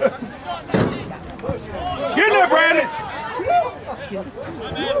 Get in there, Brandon.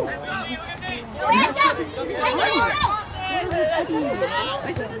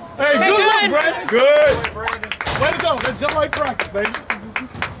 Hey, good luck, Brandon. Good. Way to go. That's just like practice, baby.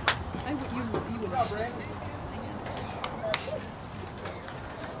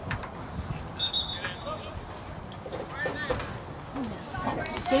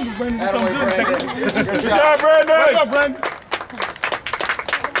 As soon as Brandon gets something good, take it. Good job, Brandon. Good job, Brandon.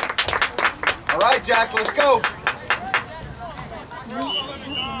 All right, Jack, let's go.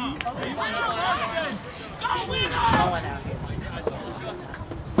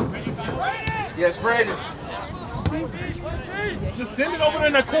 Yes, Brandon. Just send it over there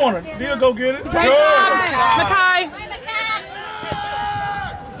in that corner. He'll go get it. Great job, Makai.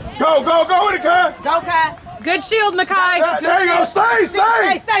 Go with it, Kai. Go, Kai. Good shield, Makai. There you go. Stay. Stay.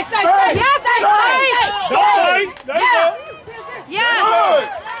 Yes, stay. Don't wait. There you go. Yes.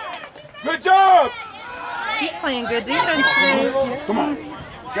 Good job. He's playing good defense today. Come on.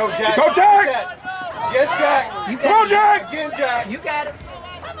 Go, Jack. Go, Jack. Yes, Jack. Come on, Jack. Again, Jack. You got it.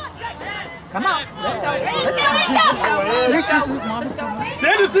 Come on. Let's go.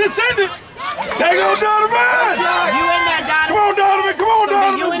 Send it. There you go, Donovan. You in there, Donovan. Come on,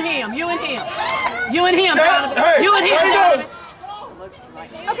 Donovan. You and him, Donovan. Hey, You and him, there you Donovan. go.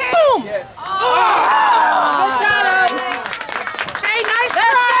 Okay. Boom. Yes. Good job. Hey, nice Let's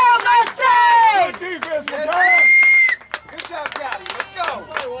try. go, let's stay. Good defense, Makai. Good job, Gotti. Let's go.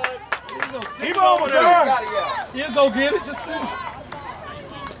 Keep over there. Gotti, yeah. He'll go get it. Just send it.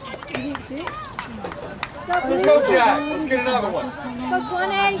 Let's go, Jack. Let's get another one. Go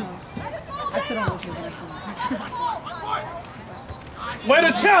 20! Way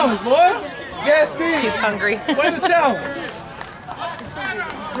to challenge, boy. Yes, Steve. He's hungry. Way to challenge.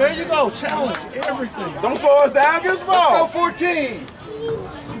 There you go. Challenge everything. Don't slow us down. Get us the ball. Let's go, 14.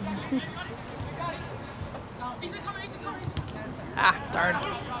 Ah, darn.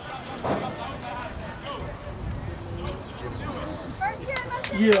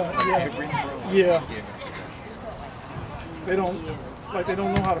 Yeah. They don't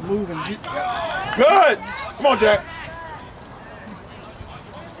know how to move and get. Good. Come on, Jack.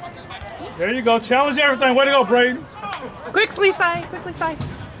 There you go. Challenge everything. Way to go, Braden. Quickly side.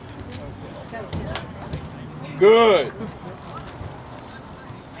 Good.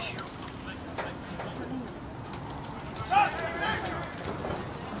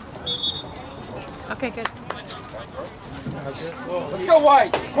 Okay, good. Let's go,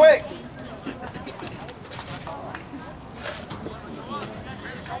 White. Quick.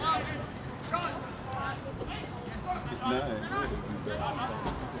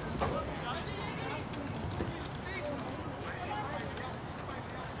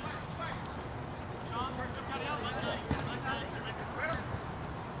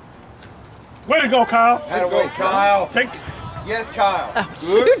 Way to go, Kyle. That away, Kyle. Take. Yes, Kyle. Oh,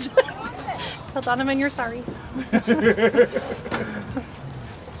 Good. shoot. Tell Donovan you're sorry.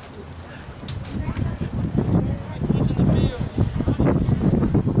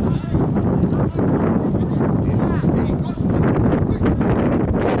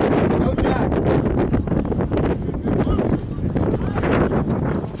 Go, Jack.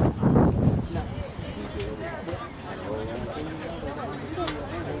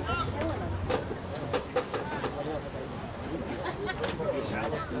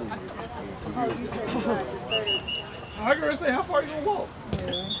 I was gonna say, how far are you gonna walk?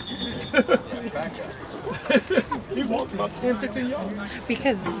 Back up. He walked about 10, 15 yards.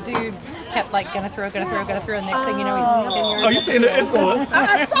 Because dude kept like gonna throw, and next thing you know he's 10 yards. Oh, you seen it? You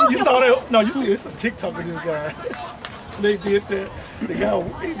saw that? No, you see it's a TikTok of this guy. They did that. The guy,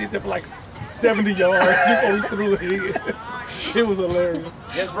 he did that for like 70 yards before he threw it. It was hilarious.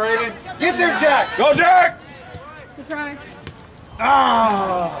 Yes, Braden. Get there, Jack. Go, Jack. Good try.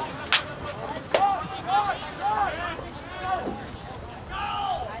 Ah.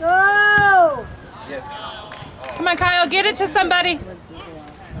 Go! Yes. Come on, Kyle, get it to somebody.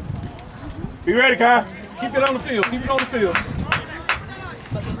 Be ready, Kyle. Keep it on the field. Keep it on the field.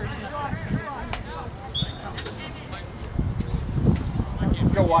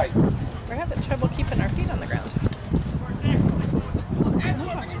 Let's go, White. We're having trouble keeping our feet on the ground.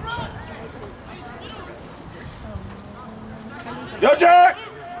 Yo, Jack.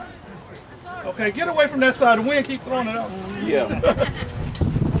 Okay, get away from that side. The wind keep throwing it out. Yeah.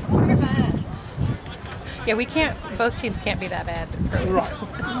 Yeah, we can't. Both teams can't be that bad. Right.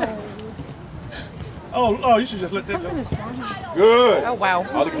 Oh, you should just let that go. Good. Oh wow.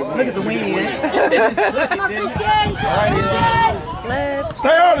 Look at the wind. Let's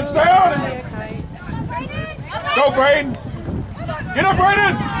Stay on him. Stay on him. Go, Braden. Get up,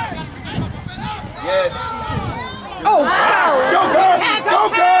 Braden. Yes. Oh, Go, Kyle. Go,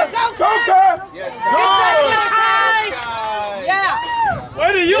 Kyle. Go, Kyle. Yes, Yeah.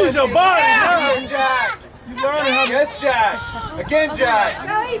 Way to use your body, Again, man. Jack. You learning how to. Yes, Jack. Again, Jack.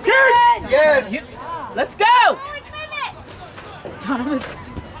 No, he's good! Yes. Let's go.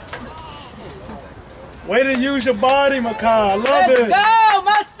 Way to use your body, Makai. I love Let's it. go,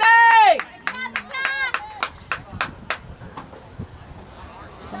 Mustangs.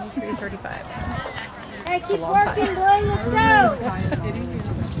 23-35. Hey, keep working, boy. Let's go!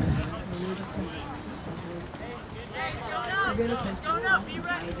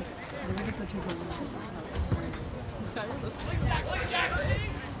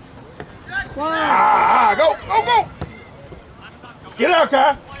 Go. Get out,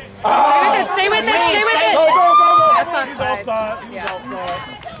 Kai. Stay with it. Go. That's He's offside. offside. He was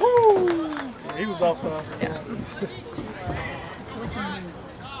offside. Woo. Yeah, he was offside. Yeah.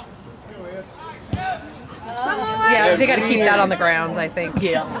 Yeah, they got to keep that on the ground, I think.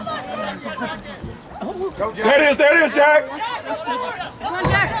 Yeah. Go, Jack. There it is, Jack. Come on,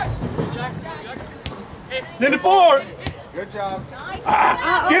 Jack. Send it forward. Good job.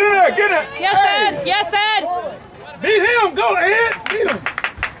 Get in there. Yes, Ed. Beat him. Go, Ed. Beat him.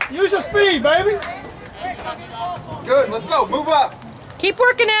 Use your speed, baby. Good. Let's go. Move up. Keep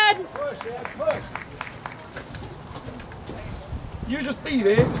working, Ed. Use your speed,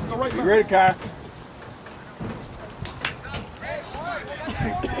 Ed. Just go right. You ready, Kai?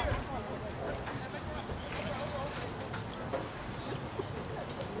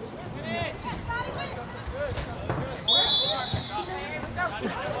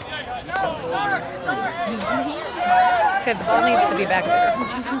 Okay, the ball needs to be back there.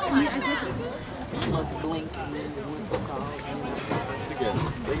 Must blink and then the whistle calls.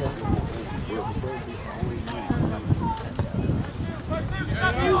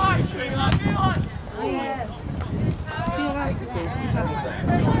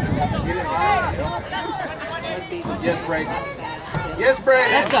 Yes, Braden. Yes,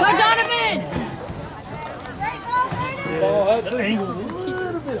 Braden. Let's go. Go, Donovan! Oh, that's an angle.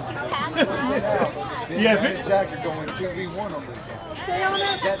 Yeah, Ben and Jack are going 2v1 on this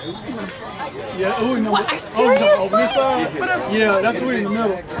guy. Is that Uwe? Yeah, Uwe number. What, seriously? Over this side. Yeah, that's Uwe in the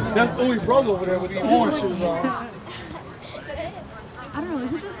middle. That's Uwe brother over there with the orange shoes on. I don't know,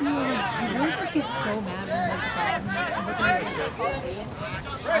 is it just me or like, I really just get so mad when like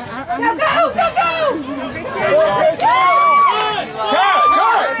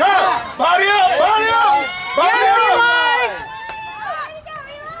Go! Body up!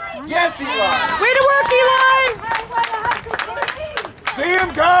 Yes, Eli. Way to work, Eli! See him,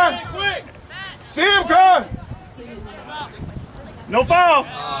 Kai! No foul!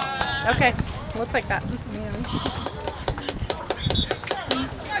 Okay, we'll take that.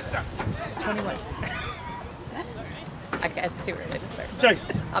 21. Okay, it's too early to start. Chase,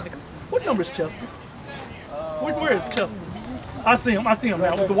 I'll be what number is Chester? Where is Chester? I see him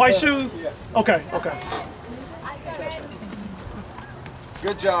now. With the white shoes? Okay.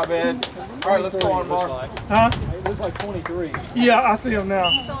 Good job, Ed. All right, let's go on, Mark. Huh? It looks like 23. Yeah, I see him now.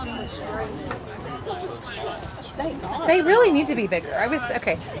 They really need to be bigger. I was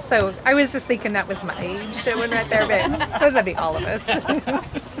just thinking that was my age showing right there, but it's supposed to be all of us. I think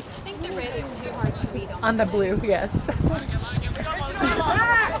the red is too hard to beat On the blue, yes.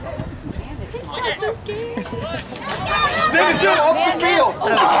 He's got so scared. Stick it Off the field. Oh,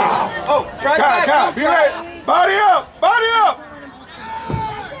 shoot. Oh, try that. Kai, be ready. Body up! Body up!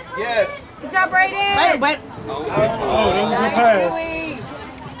 Yes. Good job, Brayden. Wait. Oh, that was a good pass.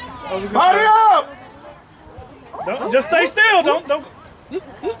 Body up! Don't, just stay still. Don't.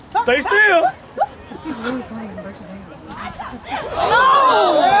 Stay still. He's really trying to break his hand.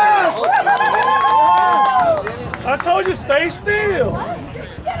 I told you, stay still.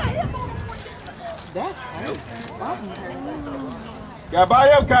 Got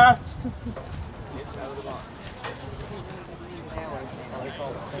body up, Kai.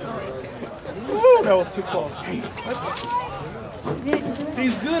 Ooh, that was too close.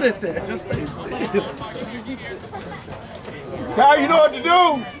 He's good at that. Just stay still. Kai, you know what to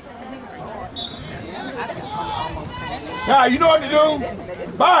do? Kai, you know what to do?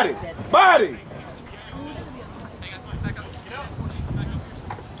 Body! Body!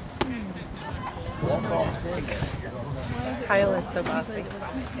 Kyle is so bossy.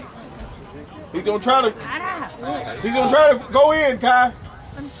 He's gonna try to go in, Kai.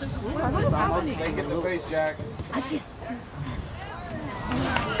 What is happening? Take it in the face, Jack.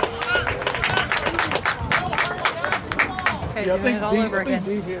 Okay, doing it all over again.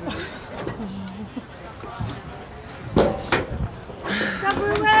 Go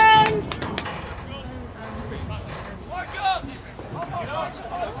Bruins!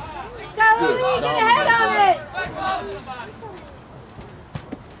 Go Lee, get ahead of it!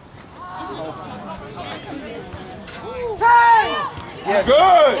 Turn! Yes.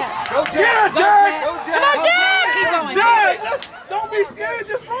 Good! Yes. Go, Jack! Yeah, Jack! Go, Jack! Come on, Jack! Keep going. Jack, don't be scared.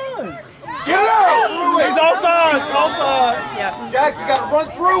 Just run. Get it out! He's offside. Offside. Yeah. Jack, you gotta run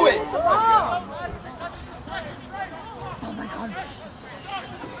through it!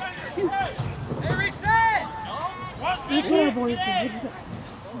 That's what our boys do. They do that.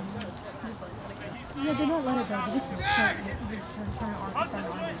 Yeah, they don't let it go. They just start turn it on.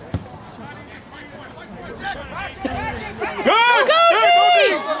 Good! Go, Go, D!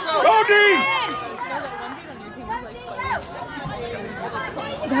 Go, D!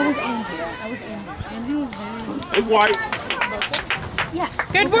 That was Andrew. Andrew was very... Hey, White. Yes.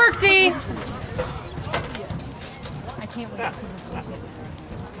 Good work, D. I can't wait to see the boys.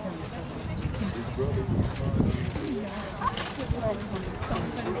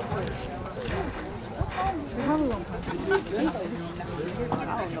 They probably won't come. I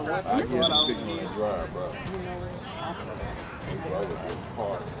guess it's fixing to dry, bro.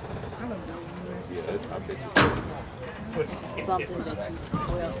 Yeah, I bet you. Something that you,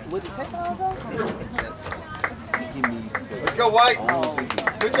 well, would it take all those? Let's go, White.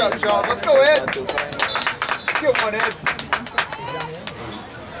 Good job, Sean. Let's go, Ed. Let's get one, Ed.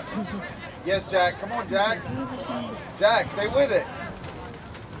 Yes, Jack. Come on, Jack. Jack, stay with it.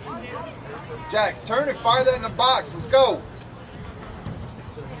 Jack, turn and fire that in the box. Let's go.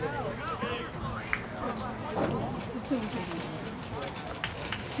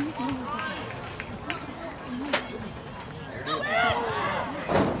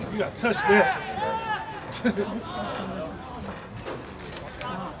 You got to touch that.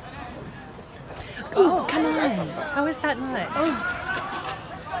 Oh, come on. How is that not?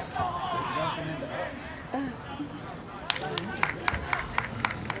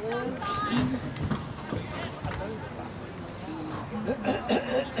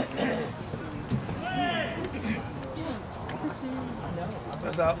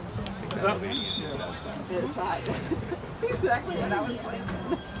 That's out. That's out. That's right. Exactly what I was saying.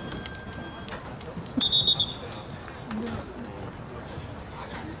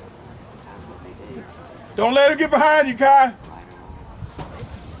 Don't let him get behind you, Kai.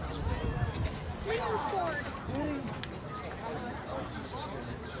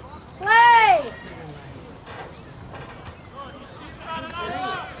 Play!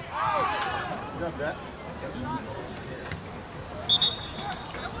 Good job, Jack.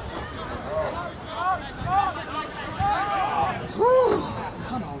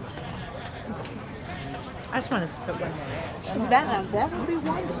 I just want to put one more. That would be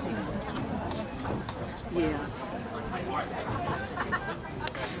wonderful. Yeah.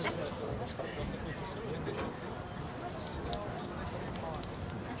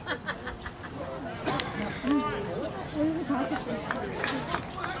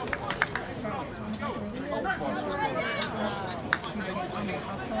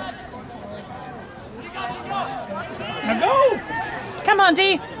 Now go! Come on,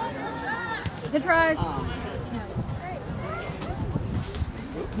 D. Good try.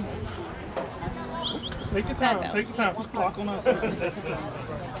 Take your time. Take your time. Just clock on us. Take your time.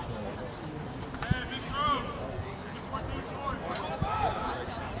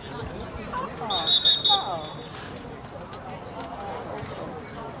 Oh.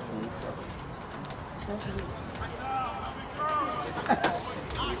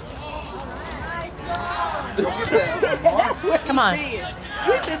 Come on.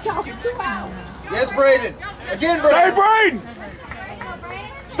 We've been talking 2 hours. Yes, Braden. Again, Stay, Braden. Braden.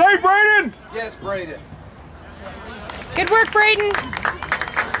 Stay, Braden. Yes, Braden. Good work, Braden. I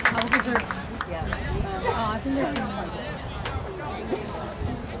think they're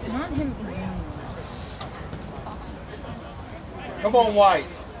not him. Come on, White.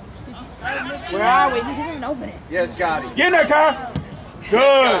 Where are we? He didn't open it. Yes, got it. Get in there, Kyle.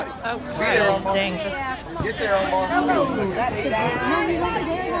 Good. Oh, Be there, Omar. dang. Just Get there, Omar.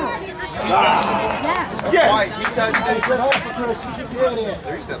 Yeah. White, he touched it.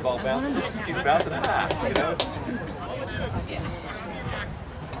 There's that ball bouncing. Just keep bouncing high, you know?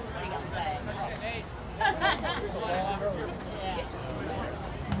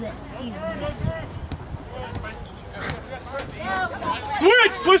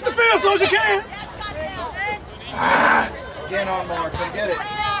 Switch the field as soon as you can. Again, Omar. Come get it.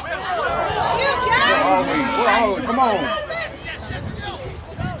 Come on.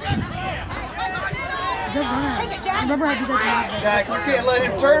 Remember how I did that? Jack, you can't let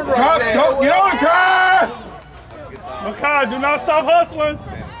him turn right there. Go, get on, Kai. Makai, do not stop hustling.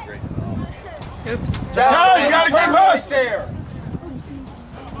 oops. Jack, No, you gotta turn keep right us. there.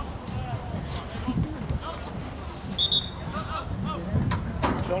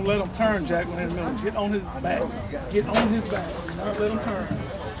 Don't let him turn, Jack, when in the middle. Get on his back. Get on his back. Do not let him turn.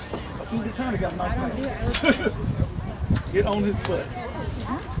 As soon as he turns, he got a nice back. Get on his butt.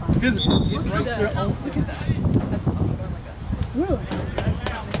 Physically, get right there on his back.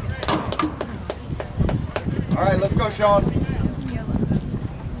 All right, let's go, Sean.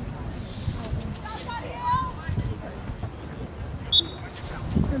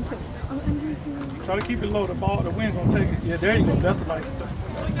 Try to keep it low. The ball, the wind gonna take it. Yeah, there you go. That's the nice thing.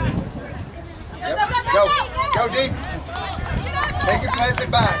 Go. Go deep. Take it, pass it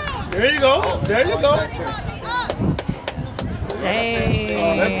back. There you go. There you go. Dang.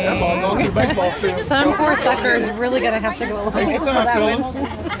 That ball goes to the baseball field. Some poor sucker is really going to have to go a little ways for that one.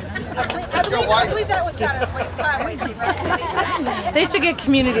 I believe that would count as waste time wasted, right? They should get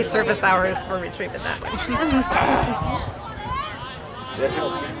community service hours for retrieving that one. That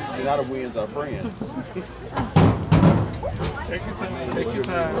helps. See, now the winds are friends. Take your time. Take your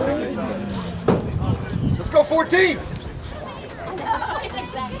time. Take your time. Let's go, 14.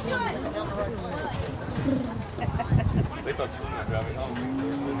 They thought you were going to drive it home.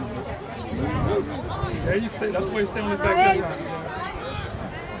 There you stay. That's where you stay on his back that time.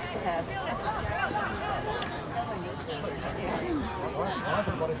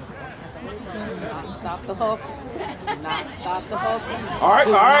 Stop the hustle. Do not stop the hustle. All right,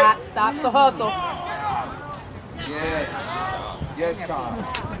 Do all right. not stop the hustle. Yes. Yes, Kyle.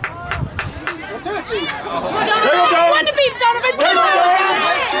 What's it? There you One to beat Donovan. Come on.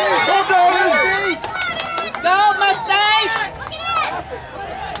 Go, Donovan. Go, Mustang!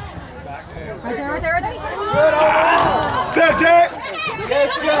 Right there, right there, right there. There, Jack. Yes,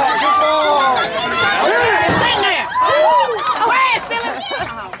 Jack. Good ball. Sitting there! Where is Silly?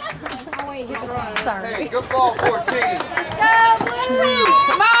 Oh, wait, hit the ball. Sorry. Hey, good ball, 14.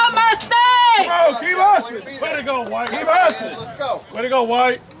 Come on, Mustang! Come on, keep hustling. Way to go, White. Keep hustling. Let's go. Way to go,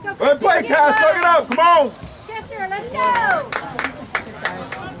 White. Let's play, Kai. Suck it up. Come on. Chester, let's go.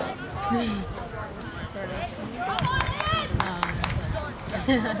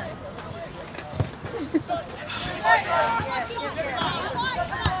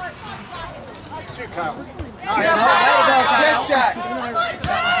 Shoot, Kyle. Yes, Jack.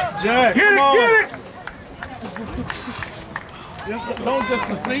 Jack, Get come it, on. get it. Don't just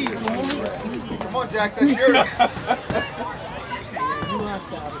concede. Come on, Jack. That's yours.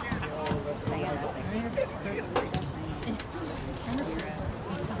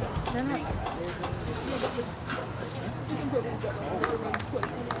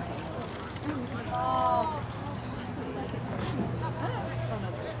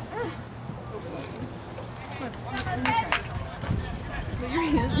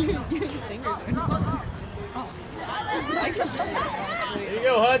 There you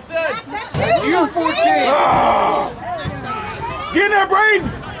go, Hudson. That's you, 14. Get in there, Braden.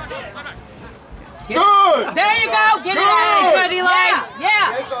 Good. There you go. Get it Good, out. Eli.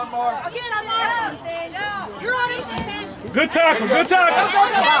 Yeah. Yes, on Mark. You're on it. Good tackle. Good tackle.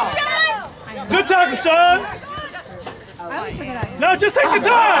 Good tackle, Sean. I always forget I am. No, just take your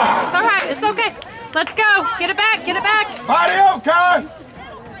time. It's all right. It's okay. Let's go. Get it back. Get it back. Body up, Kai.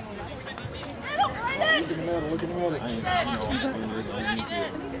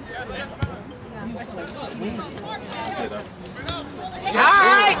 All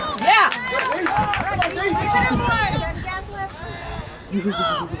right. Yeah.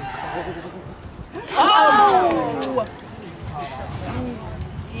 Oh!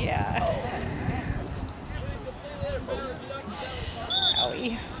 Yeah.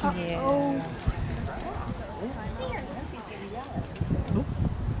 Owie. Yeah.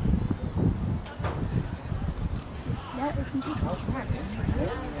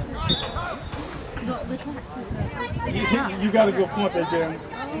 You got a good point there, Jeremy.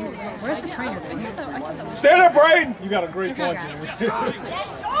 Where's the trainer? Stand up, Braden. You got a great point, Jeremy.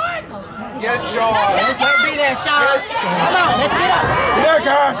 Yes, Sean. Let's be there, Sean. Come on, let's get up. Give me that,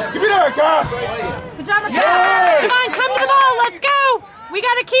 Kai. Give me that, Kai. Good job, Come on, come to the ball. Let's go. We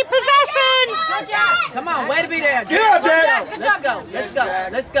got to keep possession. Good job. Come on, way to be there. Get out, Jack. Let's go. Let's go.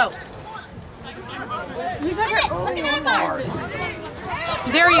 Let's go. You took it early on there.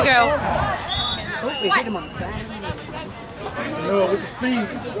 There you go. Oh, we hit him on the side. No, with the speed.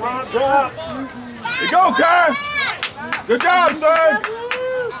 Drop. Here you go, Kai. Good job, son.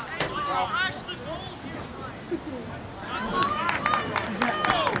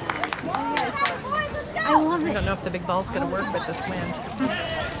 I love I it. don't know if the big ball's going to work with this wind.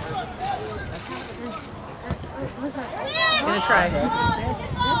 It's going to try.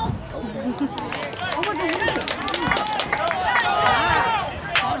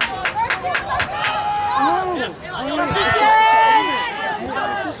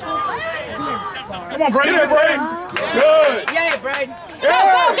 Come on, Braden. Braden. Good. Yay, Braden. Go, go,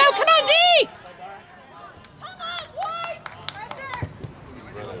 go. Come on, D.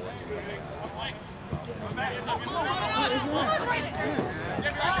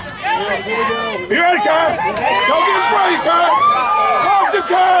 Be ready, Kai. Don't get in front of you, Kai. Talk to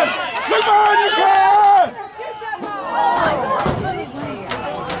Kai. Look behind you, Kai.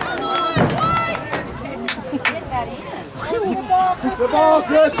 Good ball,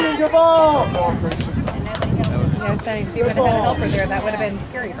 Christian. Good ball. I was saying, if you would have had a helper there, that would have been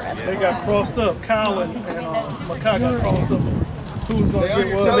scary for us. They got crossed up. Kyle and Makai got crossed up. Who was going to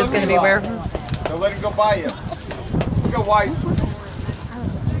get what? Who was going to be where? Don't let him go by you. Let's go, White.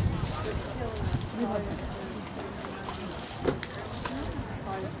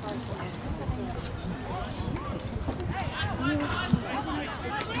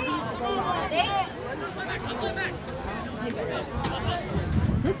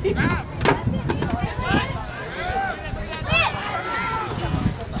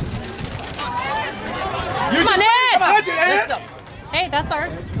 Come on, Ed! Let's go. Hey, that's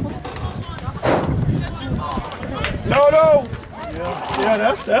ours. No. Yeah,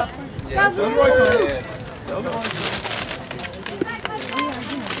 that's right.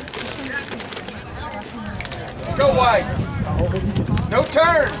 Let's go, White. No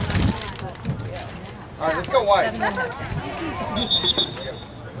turn. All right, let's go, White.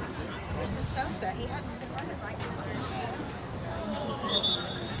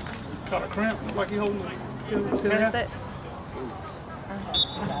 Caught a cramp. Look like he holding it. Who is it?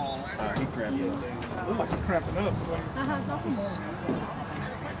 He cramped up. Look like he's cramping up.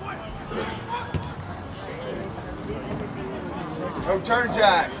 No turn,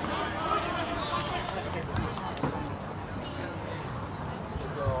 Jack.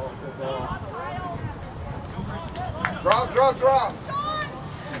 Drop.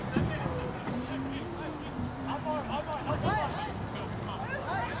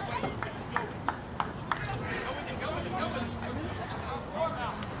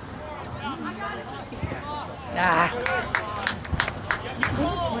 Ah.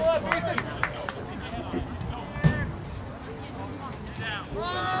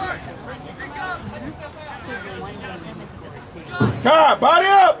 Kai, body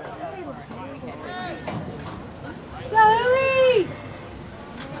up. Louie!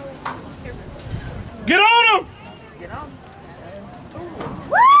 Get on him.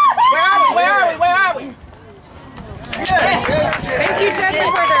 Where are we? Yes. Thank you, Jen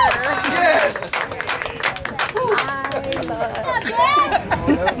Reporter. Yes.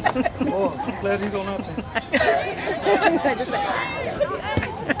 Oh, I'm glad he's on our team.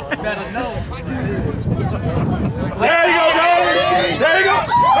 Better know. There you go, David. There you go.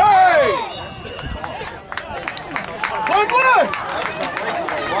 Hey. One.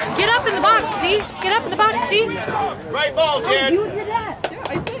 Get up in the box, D. Get up in the box, D. Right ball, Jen. You did that. Yeah,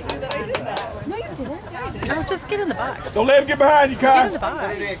 I sent you that I did that. No, you didn't. Oh, just get in the box. Don't let him get behind you, Get Kai. in the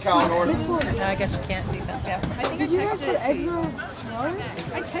box. Put it in, Kyle Norton. No, I guess you can't defense, yeah. I think Did you guys put eggs or water?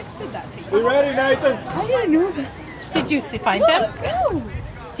 I texted that to you. We ready, Nathan? I didn't know that. Did you find them? No.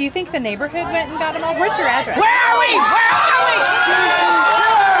 Do you think the neighborhood went and got them all? Where's your address? Where are we?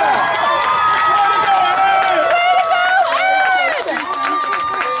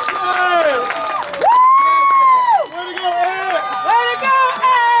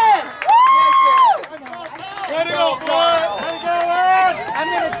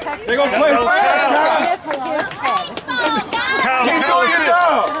 They're going to play fast, Kyle. Keep doing your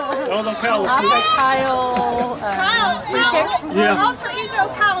job. That was on Kyle's Kyle, free kick? Yeah. Alter ego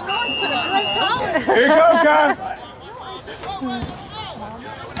Kyle North put a great goal. Here you go, Kyle.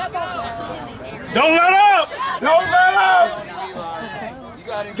 Don't let up! Don't let up!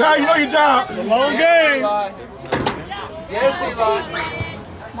 Kyle, you know your job. It's a long game. Yes, Eli.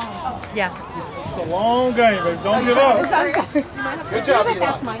 Yeah. It's a long game, baby. Don't give up. Good job, Eli.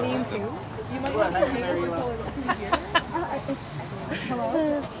 That's my name too. You might have to take over color here.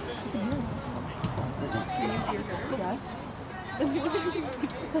 Hello?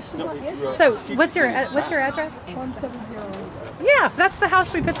 So what's your address? 170. Yeah, that's the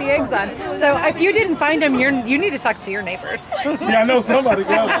house we put the eggs on. So if you didn't find them, you need to talk to your neighbors. Yeah, I know somebody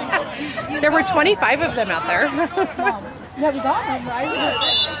got them. There were 25 of them out there. Yeah, we got them, right?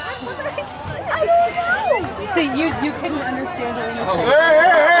 So you couldn't understand Elena's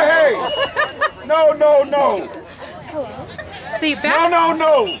Hey! No. See, back. No.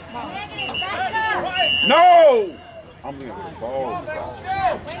 No! I'm going to ball. There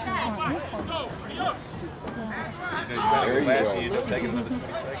you go. You end up taking another 20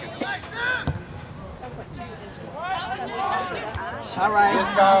 seconds. All right. Yes,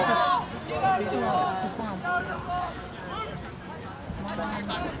 Kyle.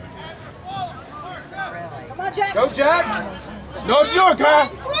 Come on, Jack. Go, Jack. No, it's yours, Kyle.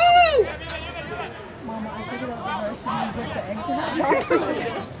 Mama, I figured out the verse and you put the eggs in it.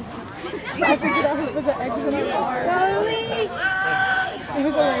 I figured out who put the eggs in it. It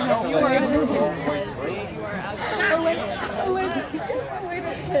was Elena. You were in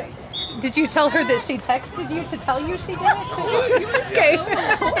it. Did you tell her that she texted you to tell you she did it too? Okay.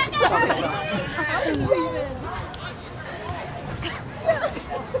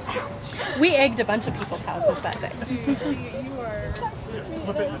 We egged a bunch of people's houses that day. You are.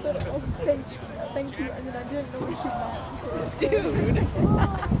 Thank you. I mean, I didn't know what she meant. So. Dude.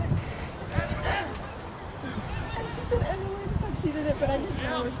 She said Emily said she did it, but I didn't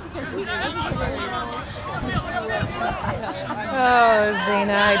know what she told me. Oh,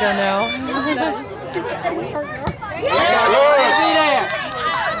 Zena, I don't know.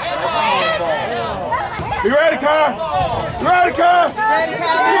 You ready, Kyle? You ready, Kyle? You ready,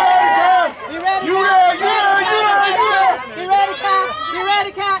 Kyle? You ready, Kyle? You ready, Kyle? You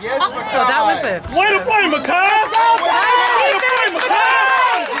ready, Kyle? Yes, Oh, that was it. Way to play, Makai! Way to play,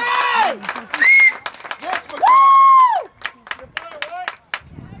 Makai! Yes, Makai.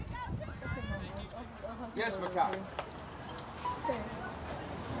 Yes, Makai.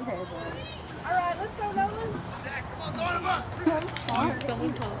 All right, let's go, Nolan.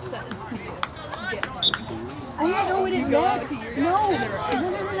 Someone told us that. I didn't know what it meant. No.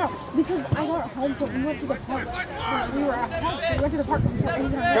 Because I got home from, we went to the park. We were at home, so we went to the park and we saw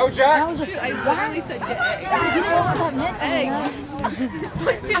eggs in our Go, Jack. I was like, I literally said get eggs. I didn't know what that meant. Eggs.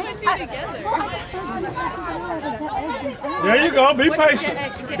 Put two and two together. There you go. Be patient.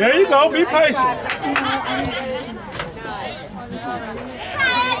 There you go. Be patient.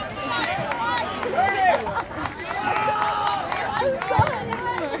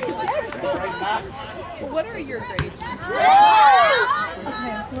 What are your grades? Okay,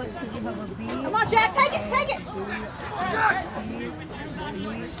 so let's see. We have a B. Come on, Jack. Take it.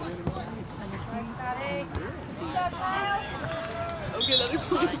 Okay, that is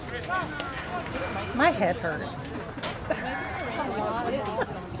fine. My head hurts.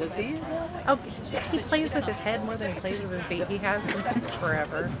 Does he? Oh, he plays with his head more than he plays with his feet. He has since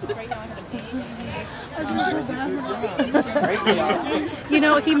forever. You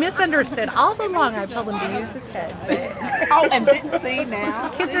know, he misunderstood. All along I told him to use his head. But Oh, and didn't see now.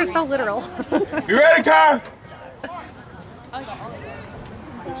 kids are so literal. You ready, Kyle?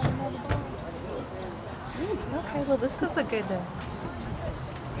 Okay, well, this was a good day.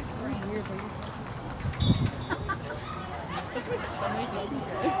 That's my stomach.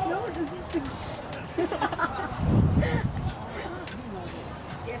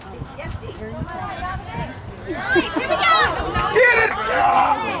 Yes, D. Get it!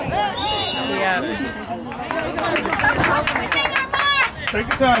 Yeah. Take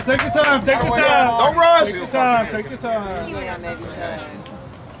your time. Take your time. Take your time. Don't rush. Take your time. Take your time.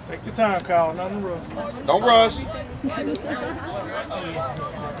 Take your time, Kyle. Not in the rush. Don't rush.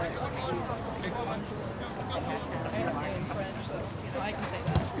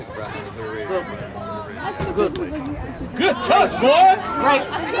 Good touch, boy. Right.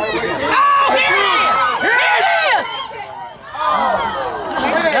 Oh, here it is! Here it is!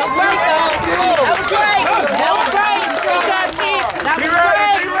 That was great, though. That was great. That was great. That was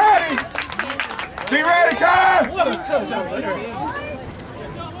great. Be ready, Kyle. What a touch out there.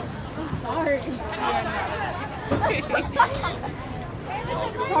 start.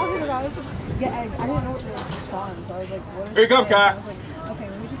 Talking about it. Yeah, I didn't know what to respond, so I was like, what? Here you come, Kai. I was like, okay,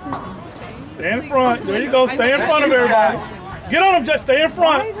 let me just Stay in front. There you go. Stay in front of everybody. Get on them, just stay in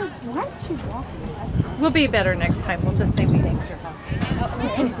front. Why did she walk? We'll be better next time. We'll just say we named her.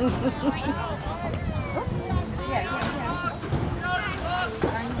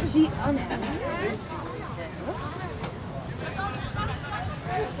 She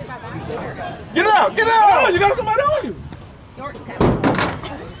Get out! Get out! Oh, you got somebody on you. York's coming.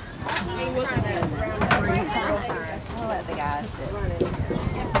 I'll let the guys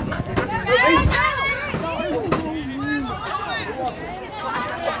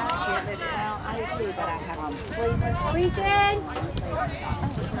Ethan!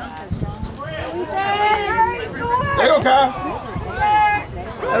 There you go, Kyle.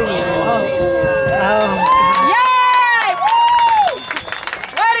 Oh.